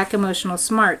that they lack emotional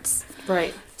smarts.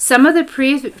 Right. Some of the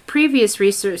previous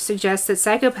research suggests that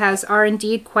psychopaths are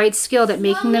indeed quite skilled at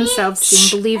making themselves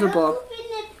seem believable.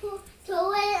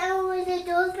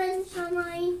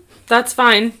 That's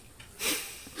fine.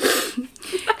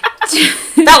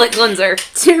 Palate cleanser.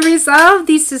 To resolve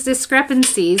these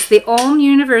discrepancies, the Ulm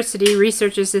University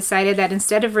researchers decided that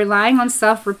instead of relying on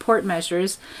self-report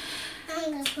measures,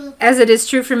 as it is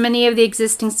true for many of the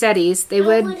existing studies, they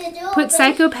would put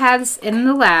psychopaths in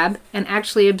the lab and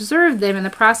actually observe them in the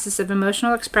process of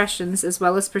emotional expressions as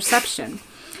well as perception.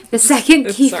 The second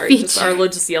key feature... Just Arlo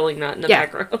just yelling that in the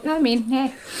background. I mean,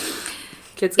 hey.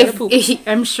 Kids gotta poop.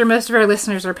 I'm sure most of our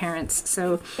listeners are parents,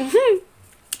 so...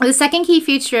 The second key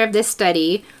feature of this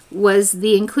study was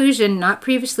the inclusion, not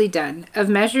previously done, of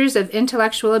measures of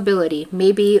intellectual ability.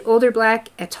 Maybe Olderback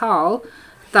et al.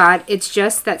 Thought it's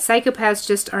just that psychopaths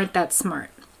just aren't that smart.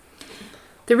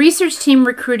 The research team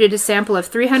recruited a sample of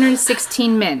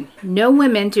 316 men, no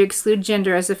women to exclude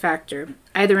gender as a factor,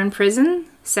 either in prison,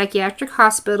 psychiatric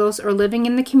hospitals, or living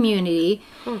in the community,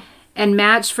 and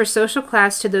matched for social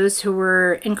class to those who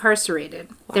were incarcerated.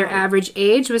 Wow. Their average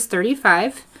age was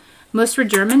 35. Most were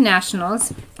German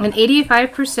nationals, and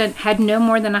 85% had no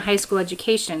more than a high school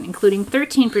education, including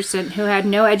 13% who had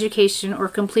no education or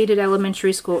completed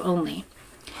elementary school only.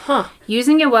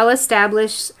 Using a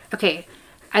well-established... Okay,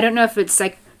 I don't know if it's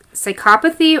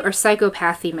psychopathy or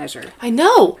psychopathy measure. I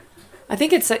know! I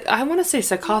think it's... I want to say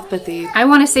psychopathy. I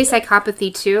want to say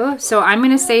psychopathy, too, so I'm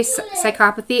going to say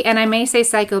psychopathy, and I may say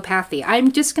psychopathy.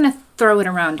 I'm just going to throw it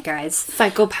around, guys.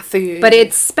 Psychopathy. But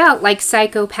it's spelt like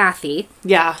psychopathy.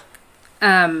 Yeah.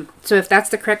 So if that's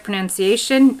the correct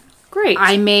pronunciation, great.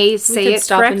 I may say it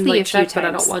correctly a few times. But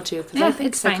I don't want to, because I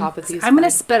think psychopathy is I'm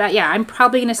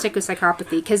probably going to stick with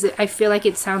psychopathy, because I feel like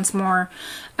it sounds more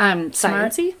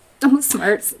sciencey?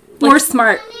 Smart. More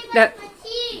smart.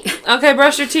 Okay,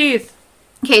 brush your teeth.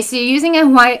 Okay, so using a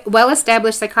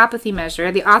well-established psychopathy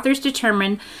measure, the authors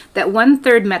determined that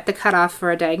 1/3 met the cutoff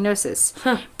for a diagnosis.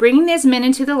 Bringing these men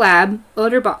into the lab,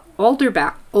 Olderbach,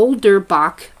 Olderbach,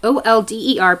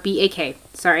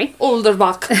 sorry.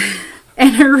 Olderbach.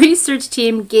 And her research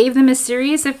team gave them a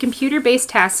series of computer-based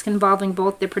tasks involving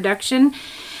both the production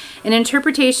and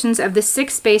interpretations of the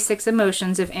 6 basic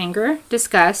emotions of anger,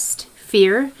 disgust,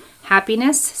 fear,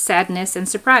 happiness, sadness, and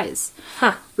surprise.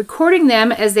 Recording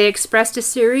them as they expressed a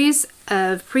series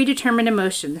of predetermined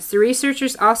emotions. The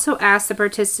researchers also asked the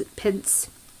participants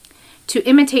to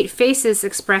imitate faces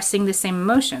expressing the same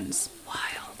emotions.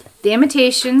 Wild. The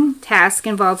imitation task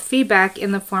involved feedback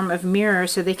in the form of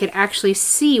mirrors so they could actually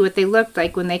see what they looked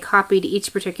like when they copied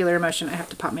each particular emotion. I have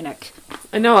to pop my neck.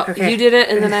 I know. Okay. You did it,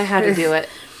 and then I had to do it.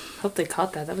 Hope they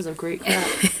caught that. That was a great cut.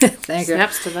 Thank you.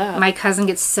 Snaps to that. My cousin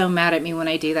gets so mad at me when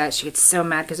I do that. She gets so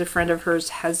mad because a friend of hers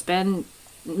husband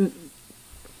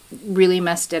really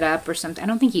messed it up or something. I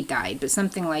don't think he died, but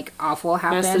something like awful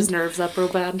happened. Messed his nerves up real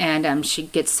bad. And she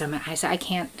gets so mad. I said, I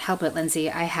can't help it, Lindsay.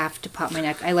 I have to pop my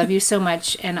neck. I love you so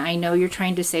much, and I know you're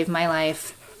trying to save my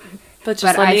life. But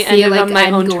I feel like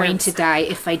I'm going to die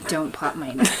if I don't pop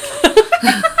my neck.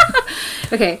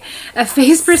 Okay, a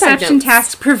face perception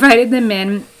task provided the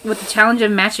men with the challenge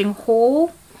of matching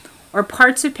whole or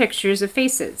parts of pictures of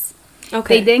faces.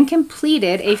 Okay. They then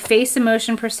completed a face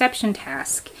emotion perception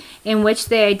task in which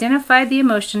they identified the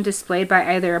emotion displayed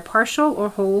by either a partial or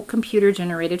whole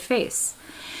computer-generated face.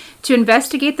 To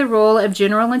investigate the role of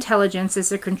general intelligence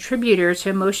as a contributor to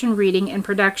emotion reading and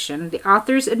production, the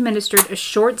authors administered a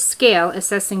short scale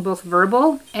assessing both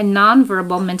verbal and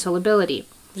nonverbal mental ability.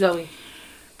 Zoe.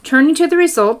 Turning to the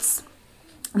results,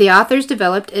 the authors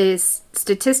developed a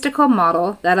statistical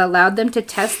model that allowed them to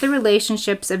test the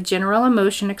relationships of general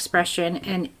emotion expression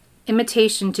and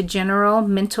imitation to general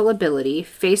mental ability,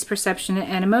 face perception,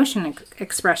 and emotion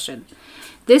expression.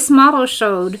 This model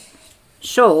showed.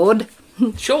 Oh,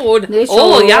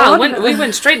 yeah, we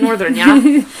went straight northern,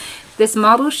 yeah. This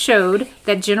model showed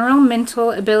that general mental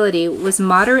ability was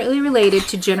moderately related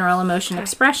to general emotion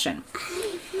expression.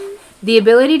 The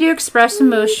ability to express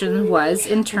emotion was,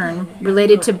 in turn,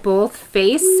 related to both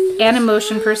face and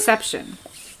emotion perception.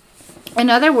 In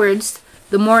other words,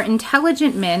 the more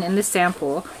intelligent men in the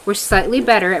sample were slightly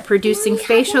better at producing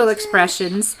facial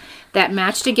expressions that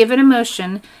matched a given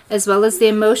emotion, as well as the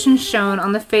emotion shown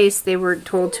on the face they were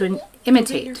told to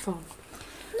imitate.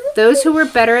 Those who were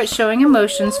better at showing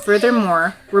emotions,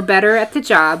 furthermore, were better at the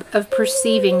job of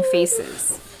perceiving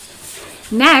faces.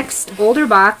 Next,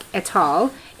 Olderbach et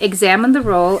al. Examined the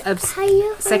role of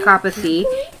psychopathy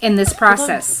in this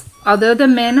process. Although the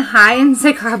men high in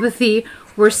psychopathy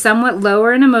were somewhat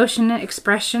lower in emotion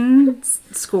expression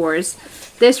scores,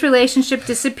 this relationship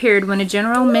disappeared when a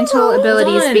general mental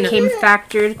abilities became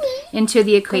factored into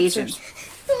the equation.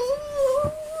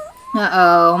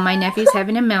 Uh-oh, my nephew's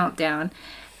having a meltdown.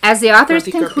 As the authors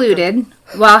concluded,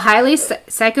 while highly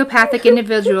psychopathic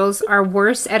individuals are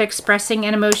worse at expressing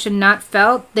an emotion not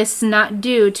felt, this is not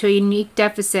due to a unique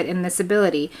deficit in this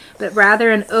ability, but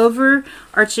rather an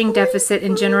overarching deficit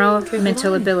in general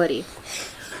mental ability.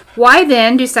 Why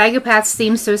then do psychopaths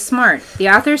seem so smart? The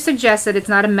authors suggest that it's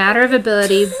not a matter of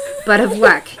ability, but of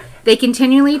luck. They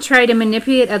continually try to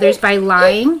manipulate others by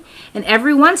lying, and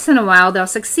every once in a while they'll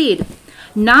succeed.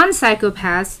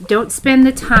 Non-psychopaths don't spend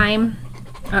the time...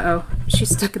 Uh-oh, she's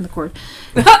stuck in the cord.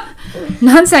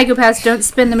 Non-psychopaths don't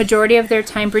spend the majority of their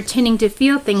time pretending to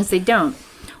feel things they don't,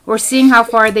 or seeing how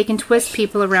far they can twist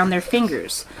people around their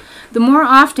fingers. The more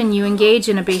often you engage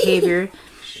in a behavior,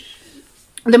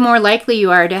 the more likely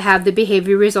you are to have the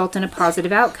behavior result in a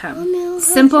positive outcome.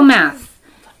 Simple math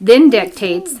then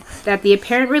dictates that the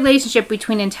apparent relationship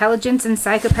between intelligence and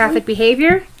psychopathic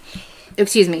behavior...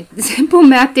 Simple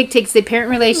math dictates the apparent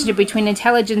relationship between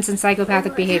intelligence and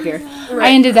psychopathic behavior. Right.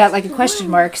 I ended that like a question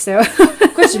mark, so...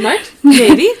 Question mark?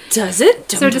 Maybe. Does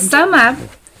it? So to sum up,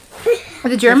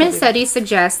 the German study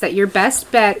suggests that your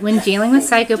best bet when dealing with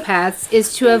psychopaths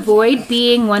is to avoid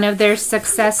being one of their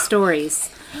success stories.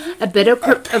 A bit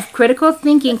of critical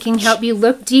thinking can help you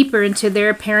look deeper into their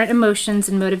apparent emotions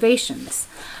and motivations.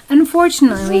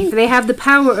 Unfortunately, if they have the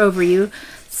power over you,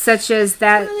 such as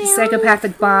that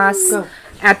psychopathic boss,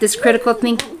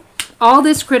 all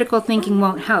this critical thinking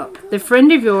won't help. The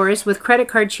friend of yours with credit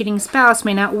card cheating spouse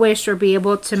may not wish or be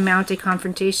able to mount a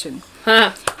confrontation.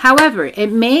 However,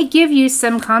 it may give you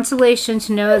some consolation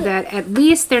to know that at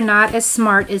least they're not as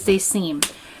smart as they seem.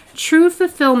 True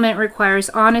fulfillment requires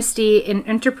honesty in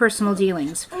interpersonal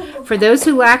dealings. For those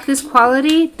who lack this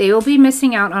quality, they will be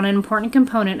missing out on an important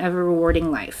component of a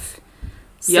rewarding life.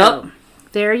 So,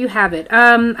 there you have it.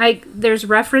 There's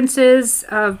references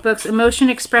of books: Emotion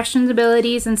Expression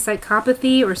Abilities and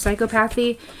Psychopathy or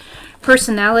Psychopathy,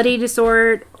 Personality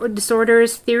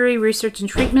Disorders, Theory, Research, and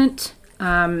Treatment.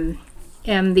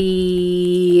 And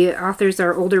the authors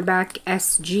are Olderback,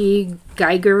 S.G.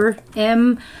 Geiger,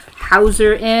 M.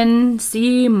 Hauser, N.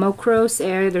 C. Mokros.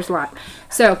 There's a lot.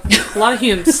 So a lot of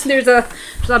Humes. There's a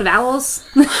lot of vowels.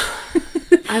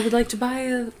 I would like to buy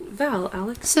a vowel,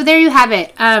 Alex. So there you have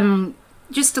it.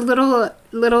 Just a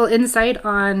little insight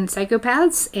on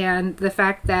psychopaths and the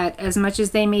fact that as much as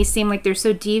they may seem like they're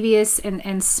so devious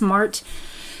and smart,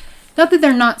 not that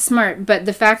they're not smart, but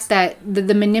the fact that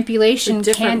the manipulation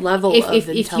different level of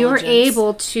intelligence. If you're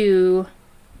able to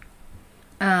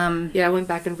I went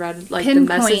back and read the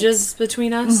messages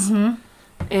between us. Mm-hmm.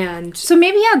 And so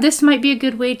maybe this might be a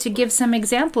good way to give some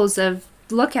examples of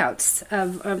lookouts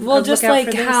of just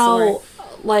like how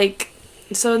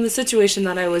so in the situation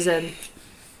that I was in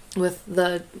with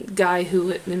the guy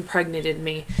who impregnated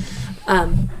me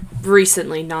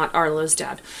recently, not Arlo's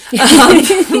dad.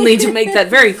 Need to make that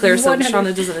very clear so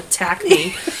Shauna doesn't attack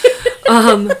me.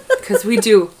 Because we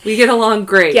get along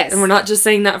great. Yes. And we're not just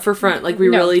saying that for front, we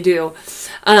really do.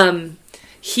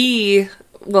 He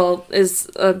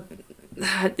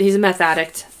he's a meth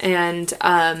addict, and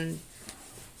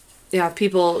if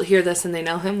people hear this and they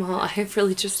know him, well, I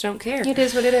really just don't care. It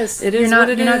is what it is. It is what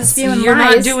it is. You're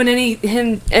not doing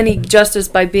him any justice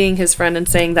by being his friend and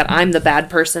saying that I'm the bad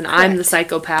person, correct. I'm the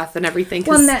psychopath and everything.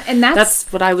 Well, and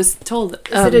that's what I was told.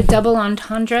 Is it a double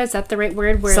entendre? Is that the right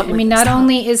word? Where not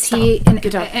only is he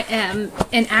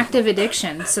an active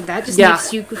addiction, so that just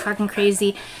makes you fucking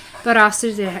crazy, but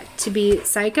also to be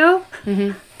psycho.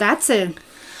 Mm-hmm. That's a.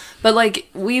 But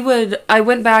I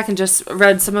went back and just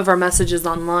read some of our messages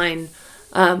online,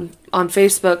 on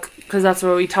Facebook, because that's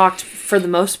where we talked for the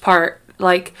most part.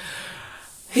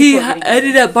 He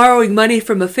ended up borrowing money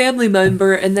from a family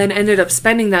member and then ended up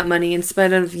spending that money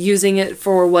instead of using it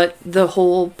for what the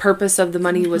whole purpose of the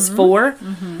money was for,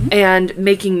 and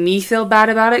making me feel bad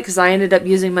about it, because I ended up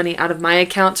using money out of my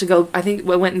account to go, I think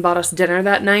we went and bought us dinner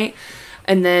that night.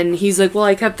 And then he's like, well,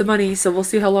 I kept the money, so we'll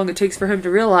see how long it takes for him to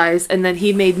realize. And then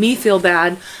he made me feel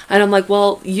bad. And I'm like,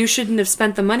 well, you shouldn't have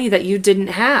spent the money that you didn't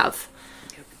have.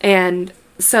 And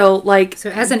so,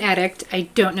 So as an addict, I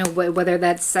don't know whether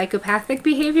that's psychopathic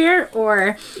behavior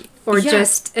or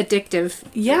just addictive.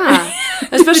 Yeah.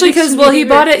 Especially because,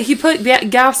 he put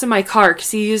gas in my car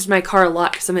because he used my car a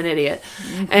lot because I'm an idiot.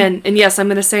 Mm-hmm. And yes, I'm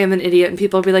going to say I'm an idiot, and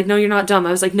people will be like, no, you're not dumb.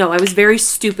 I was like, no, I was very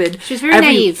stupid. She was very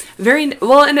naive.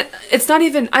 And it's not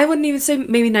even, I wouldn't even say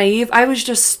maybe naive. I was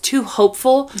just too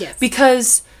hopeful. Yes.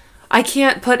 Because I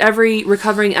can't put every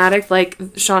recovering addict like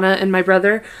Shauna and my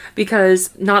brother,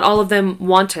 because not all of them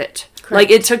want it.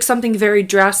 Correct. It took something very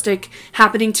drastic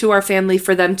happening to our family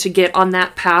for them to get on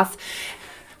that path.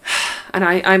 And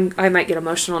I might get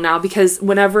emotional now, because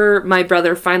whenever my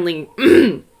brother finally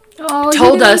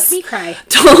told us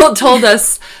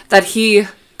that he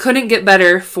couldn't get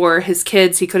better for his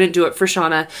kids, he couldn't do it for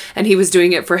Shauna, and he was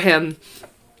doing it for him,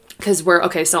 because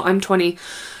so I'm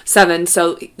 27,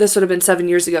 so this would have been 7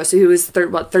 years ago, so he was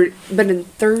 30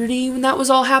 when that was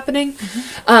all happening.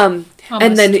 Mm-hmm.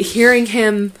 And then hearing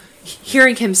him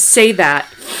say that,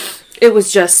 it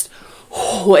was just,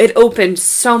 it opened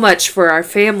so much for our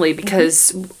family,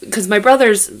 because my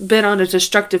brother's been on a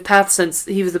destructive path since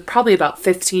he was probably about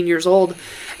 15 years old,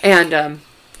 and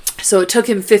so it took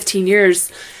him 15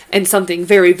 years and something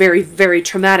very, very, very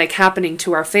traumatic happening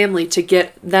to our family to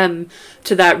get them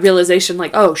to that realization,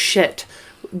 oh shit,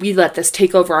 we let this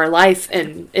take over our life,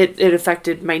 and it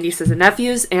affected my nieces and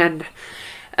nephews and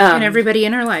everybody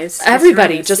in our lives.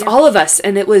 Everybody, all of us.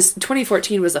 And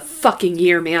 2014 was a fucking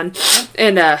year, man.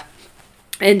 And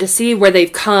to see where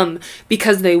they've come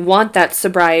because they want that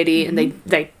sobriety, and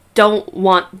they don't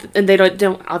want, and they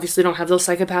don't obviously don't have those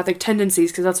psychopathic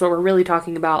tendencies, because that's what we're really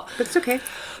talking about. But it's okay.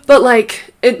 But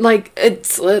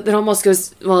it almost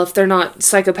goes, well, if they're not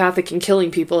psychopathic and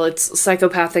killing people, it's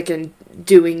psychopathic and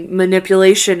doing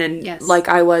manipulation, and yes. Like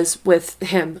I was with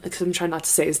him, because I'm trying not to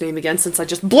say his name again since I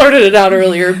just blurted it out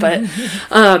earlier, but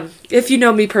if you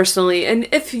know me personally, and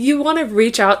if you want to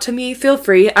reach out to me, feel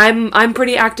free. I'm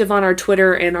pretty active on our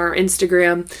Twitter and our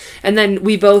Instagram, and then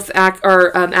we both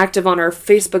are active on our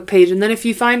Facebook page, and then if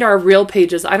you find our real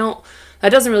pages, that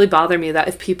doesn't really bother me that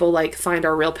if people find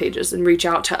our real pages and reach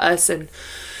out to us and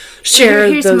share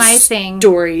Here's those my thing.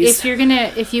 stories.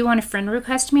 If you want to friend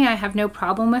request me, I have no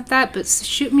problem with that, but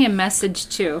shoot me a message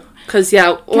too. Because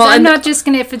well, I'm not just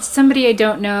gonna, if it's somebody I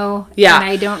don't know, yeah, and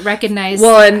I don't recognize.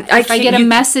 Well, and if I get a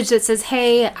message that says,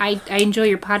 "Hey, I enjoy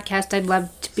your podcast. I'd love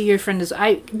to be your friend,"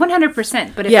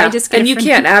 100%. But if I just get and you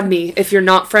can't add me if you're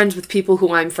not friends with people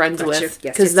who I'm friends with,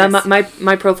 because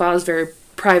my profile is very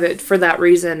private for that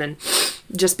reason, and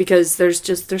just because there's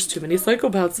too many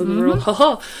psychopaths in the world.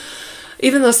 Haha.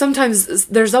 Even though sometimes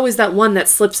there's always that one that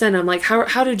slips in. I'm like,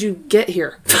 how did you get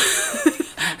here?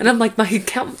 And I'm like, my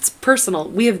account's personal.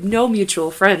 We have no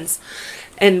mutual friends.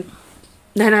 And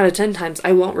 9 out of 10 times,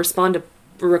 I won't respond to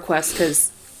requests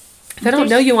because I don't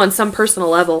know you on some personal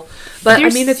level. But, I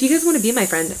mean, if you guys want to be my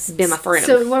friend, be my friend.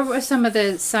 So what were some of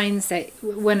the signs that,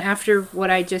 after what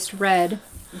I just read,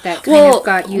 that kind of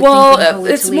got you thinking,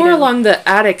 Holy it's Toledo? more along the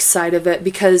addict side of it,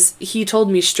 because he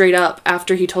told me straight up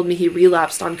after he told me he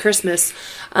relapsed on Christmas.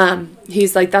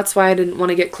 He's like, that's why I didn't want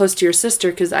to get close to your sister,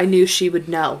 because I knew she would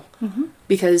know.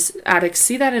 Because addicts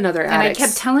see that in other addicts. And I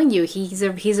kept telling you,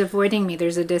 he's avoiding me.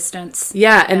 There's a distance.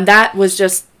 Yeah, and that was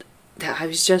just, I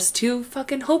was just too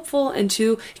fucking hopeful, and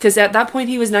because at that point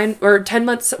he was 9 or 10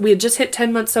 months, we had just hit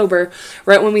 10 months sober,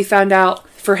 right when we found out,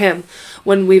 for him,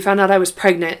 when we found out I was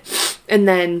pregnant. And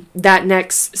then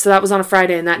so that was on a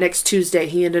Friday, and that next Tuesday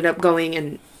he ended up going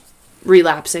and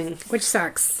relapsing. Which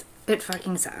sucks. It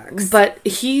fucking sucks. But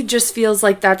he just feels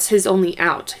like that's his only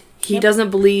out. He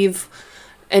doesn't believe,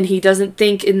 and he doesn't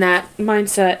think in that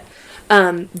mindset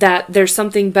that there's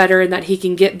something better and that he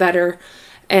can get better,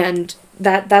 and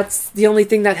that's the only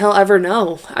thing that he'll ever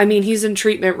know. I mean, he's in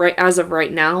treatment as of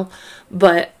right now,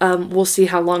 but we'll see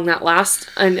how long that lasts.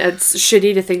 And it's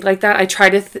shitty to think like that. I try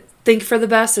to think for the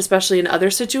best, especially in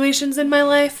other situations in my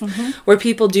life where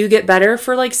people do get better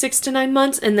for like 6 to 9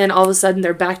 months, and then all of a sudden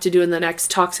they're back to doing the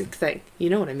next toxic thing. You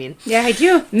know what I mean? Yeah, I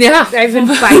do. Yeah. I've been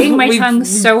biting my tongue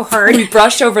so hard. We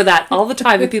brush over that all the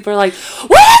time, and people are like,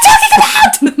 what are you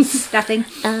talking about? Nothing.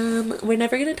 We're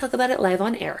never going to talk about it live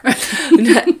on air.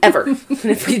 Ever. And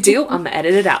if we do, I'm going to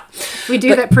edit it out.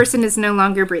 That person is no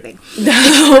longer breathing.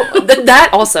 That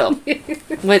also.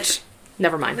 Which,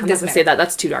 never mind. I'm not going to say that.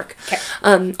 That's too dark. Okay.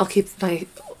 I'll keep my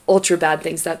ultra bad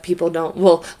things that people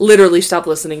will literally stop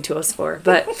listening to us for.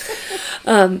 But,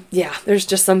 yeah, there's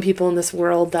just some people in this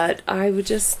world that I would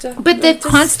just... but the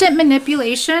constant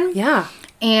manipulation... Yeah.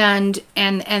 And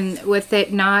with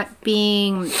it not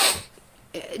being...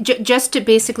 just to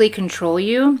basically control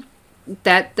you,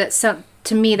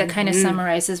 to me, that kind of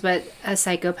summarizes what a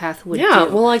psychopath would do. Yeah,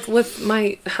 well, like with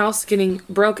my house getting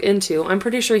broke into, I'm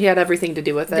pretty sure he had everything to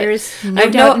do with it. There's no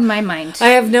doubt in my mind. I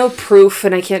have no proof,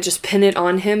 and I can't just pin it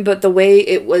on him, but the way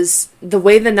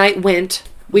the night went,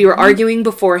 we were arguing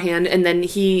beforehand, and then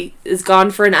he is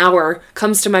gone for an hour,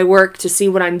 comes to my work to see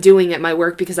what I'm doing at my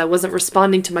work because I wasn't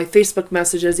responding to my Facebook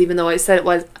messages, even though it said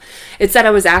I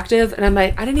was active, and I'm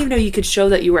like, I didn't even know you could show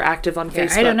that you were active on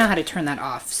Facebook. I don't know how to turn that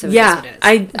off, so yeah,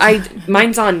 it is.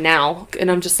 Mine's on now,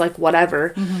 and I'm just like,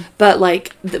 whatever. But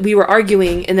like, we were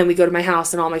arguing, and then we go to my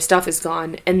house, and all my stuff is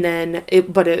gone, and then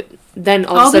then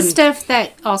all of a sudden, the stuff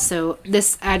that also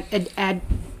this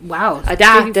wow.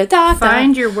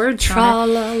 Find your words.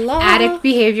 Addict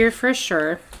behavior for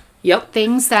sure. Yep.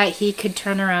 Things that he could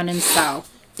turn around and sell.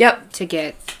 Yep. To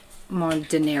get more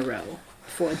dinero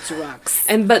for drugs.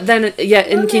 But then, yeah,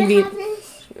 inconvenient.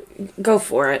 Go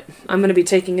for it. I'm going to be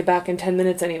taking it back in 10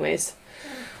 minutes anyways.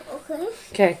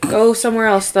 Okay. Go somewhere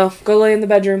else, though. Go lay in the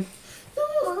bedroom.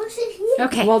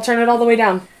 Okay. Well, turn it all the way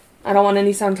down. I don't want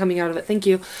any sound coming out of it. Thank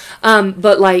you.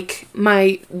 But like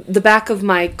the back of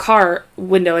my car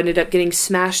window ended up getting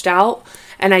smashed out,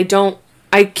 and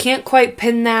I can't quite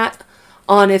pin that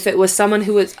on if it was someone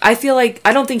who was, I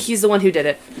don't think he's the one who did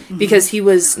it because he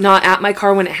was not at my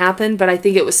car when it happened, but I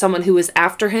think it was someone who was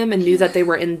after him and knew that they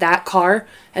were in that car,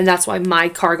 and that's why my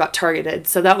car got targeted.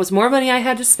 So that was more money I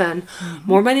had to spend,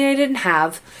 more money I didn't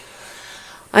have.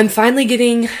 I'm finally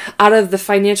getting out of the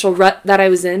financial rut that I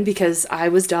was in because I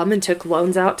was dumb and took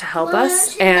loans out to help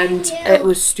us, and it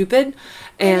was stupid.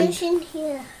 And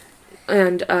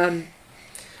no,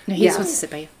 he's supposed to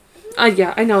sit by you.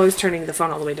 Yeah, I know. I was turning the phone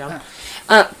all the way down.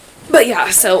 But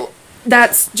yeah, so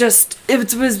that's just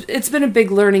it's been a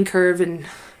big learning curve, and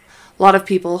a lot of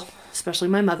people, especially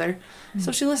my mother.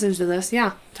 So she listens to this.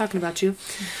 Yeah, talking about you.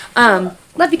 Love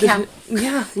you, Cal.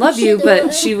 Yeah, love you,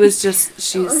 but she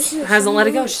hasn't let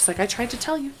it go. She's like, I tried to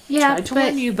tell you. Yeah, tried to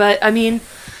warn you, but I mean,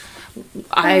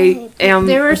 I am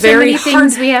there are so many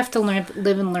things we have to live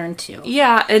and learn too.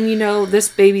 Yeah, and this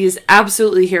baby is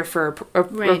absolutely here for a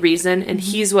reason, and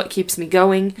he's what keeps me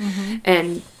going.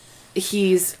 And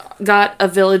he's got a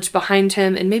village behind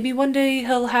him, and maybe one day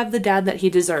he'll have the dad that he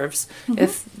deserves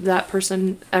if that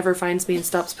person ever finds me and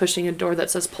stops pushing a door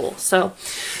that says pull. So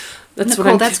that's Nicole,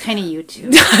 what I'm... that's kind of you too.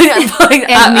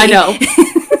 I know.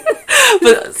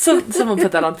 But someone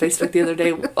put that on Facebook the other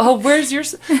day. Oh, where's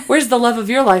the love of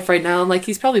your life right now? I'm like,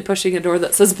 he's probably pushing a door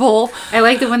that says pull. I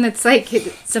like the one that's like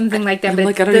something like that, but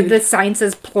like, the sign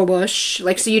says plush,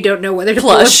 like, so you don't know whether to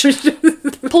plush.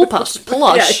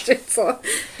 Plush. Yeah,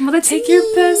 well, take your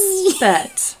best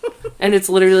bet. And it's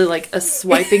literally like a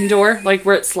swiping door, like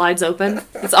where it slides open.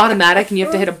 It's automatic, and you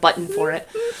have to hit a button for it.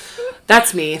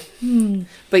 That's me.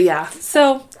 But yeah,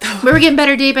 so we're getting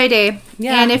better day by day.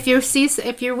 Yeah. And if you're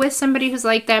with somebody who's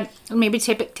like that, maybe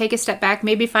take a step back.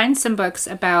 Maybe find some books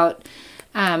about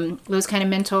those kind of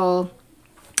mental.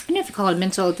 I don't know if you call it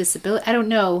mental disability. I don't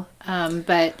know,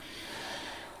 but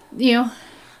yeah,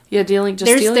 dealing with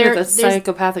a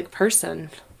psychopathic person.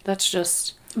 That's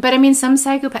just. But I mean, some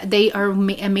psychopaths, they are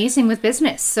amazing with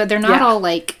business, so they're not all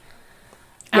like.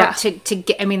 Out to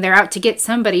get, I mean, they're out to get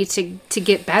somebody to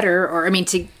get better, or I mean,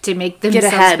 to make themselves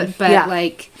get ahead. But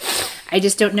like, I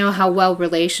just don't know how well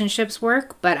relationships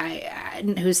work. But I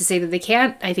who's to say that they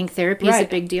can't? I think therapy is a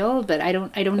big deal, but I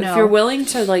don't know. If you're willing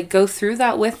to like go through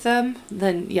that with them,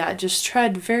 then just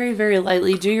tread very, very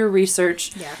lightly. Do your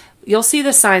research. Yeah. You'll see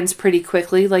the signs pretty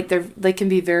quickly. Like they can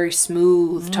be very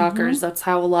smooth talkers. That's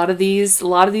how a lot of these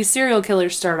serial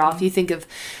killers start off. You think of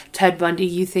Ted Bundy.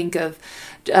 You think of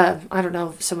I don't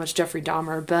know so much Jeffrey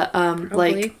Dahmer, but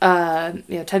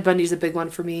Ted Bundy's a big one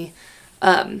for me.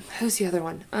 Who's the other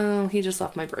one? Oh, he just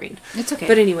left my brain. It's okay.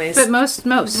 But anyways, but most,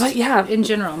 but yeah, in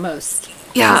general, most.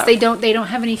 Yeah, they don't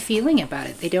have any feeling about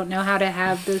it. They don't know how to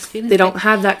have those feelings. They don't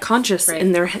have that conscience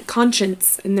in their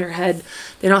head.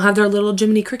 They don't have their little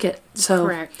Jiminy Cricket. So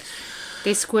correct.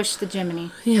 They squished the Jiminy.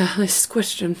 Yeah, they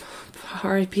squished him.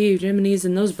 R.I.P. Jiminy's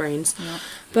in those brains. Yeah.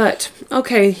 But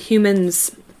okay,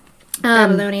 humans.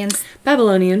 Babylonians.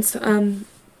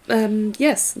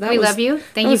 Yes, we love you.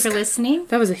 Thank you for listening.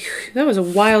 That was a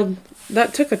wild.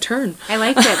 That took a turn. I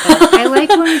liked it, though. I like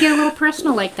when we get a little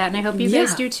personal like that, and I hope you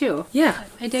guys do too. Yeah,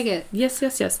 I dig it. Yes.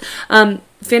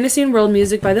 Fantasy and World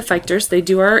Music by the Fighters. They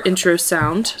do our intro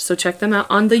sound, so check them out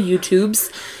on the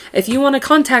YouTubes. If you want to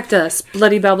contact us,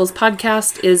 Bloody Babbles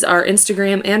Podcast is our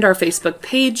Instagram and our Facebook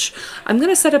page. I'm going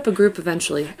to set up a group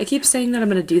eventually. I keep saying that I'm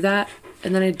going to do that,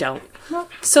 and then I don't.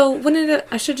 So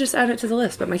I should just add it to the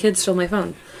list, but my kids stole my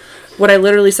phone. What I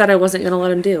literally said I wasn't going to let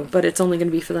them do, but it's only going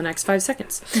to be for the next 5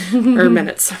 seconds or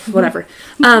minutes, whatever.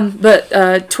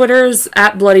 But Twitter's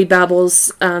at Bloody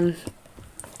Babbles.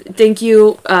 Thank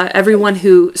you, everyone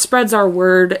who spreads our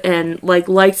word and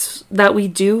likes that we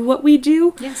do what we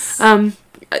do. Yes.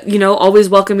 Always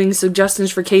welcoming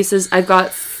suggestions for cases. I've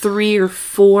got 3 or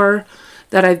 4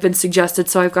 that I've been suggested,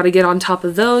 so I've got to get on top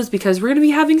of those because we're going to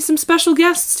be having some special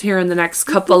guests here in the next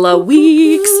couple of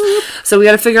weeks. So we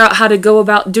got to figure out how to go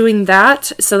about doing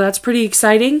that. So that's pretty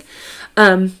exciting.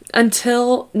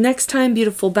 Until next time,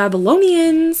 beautiful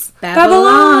Babylonians.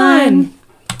 Babylon!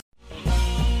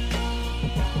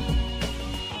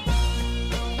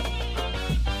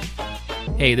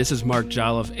 Hey, this is Mark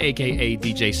Jolliffe, aka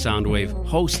DJ Soundwave,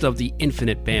 host of the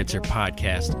Infinite Banter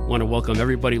podcast. Want to welcome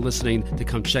everybody listening to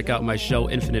come check out my show,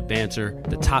 Infinite Banter.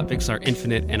 The topics are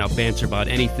infinite, and I'll banter about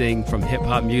anything from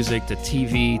hip-hop music to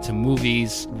TV to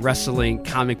movies, wrestling,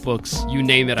 comic books, you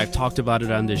name it. I've talked about it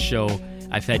on this show.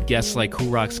 I've had guests like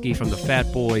Ski from the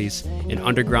Fat Boys and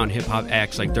underground hip-hop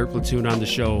acts like Dirt Platoon on the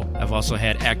show. I've also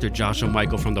had actor Joshua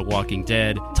Michael from The Walking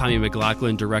Dead, Tommy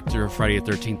McLaughlin, director of Friday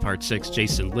the 13th Part 6,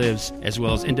 Jason Lives, as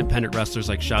well as independent wrestlers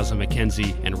like Shazza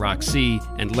McKenzie and Roxy,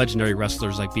 and legendary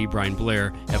wrestlers like B. Brian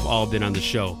Blair have all been on the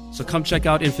show. So come check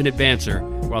out Infinite Banter,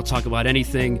 where I'll talk about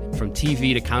anything from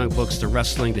TV to comic books to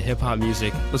wrestling to hip-hop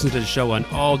music. Listen to the show on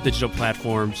all digital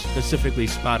platforms, specifically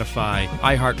Spotify,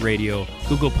 iHeartRadio,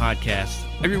 Google Podcasts.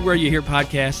 Everywhere you hear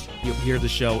podcasts, you'll hear the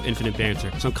show Infinite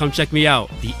Banter. So come check me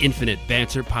out, the Infinite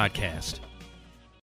Banter Podcast.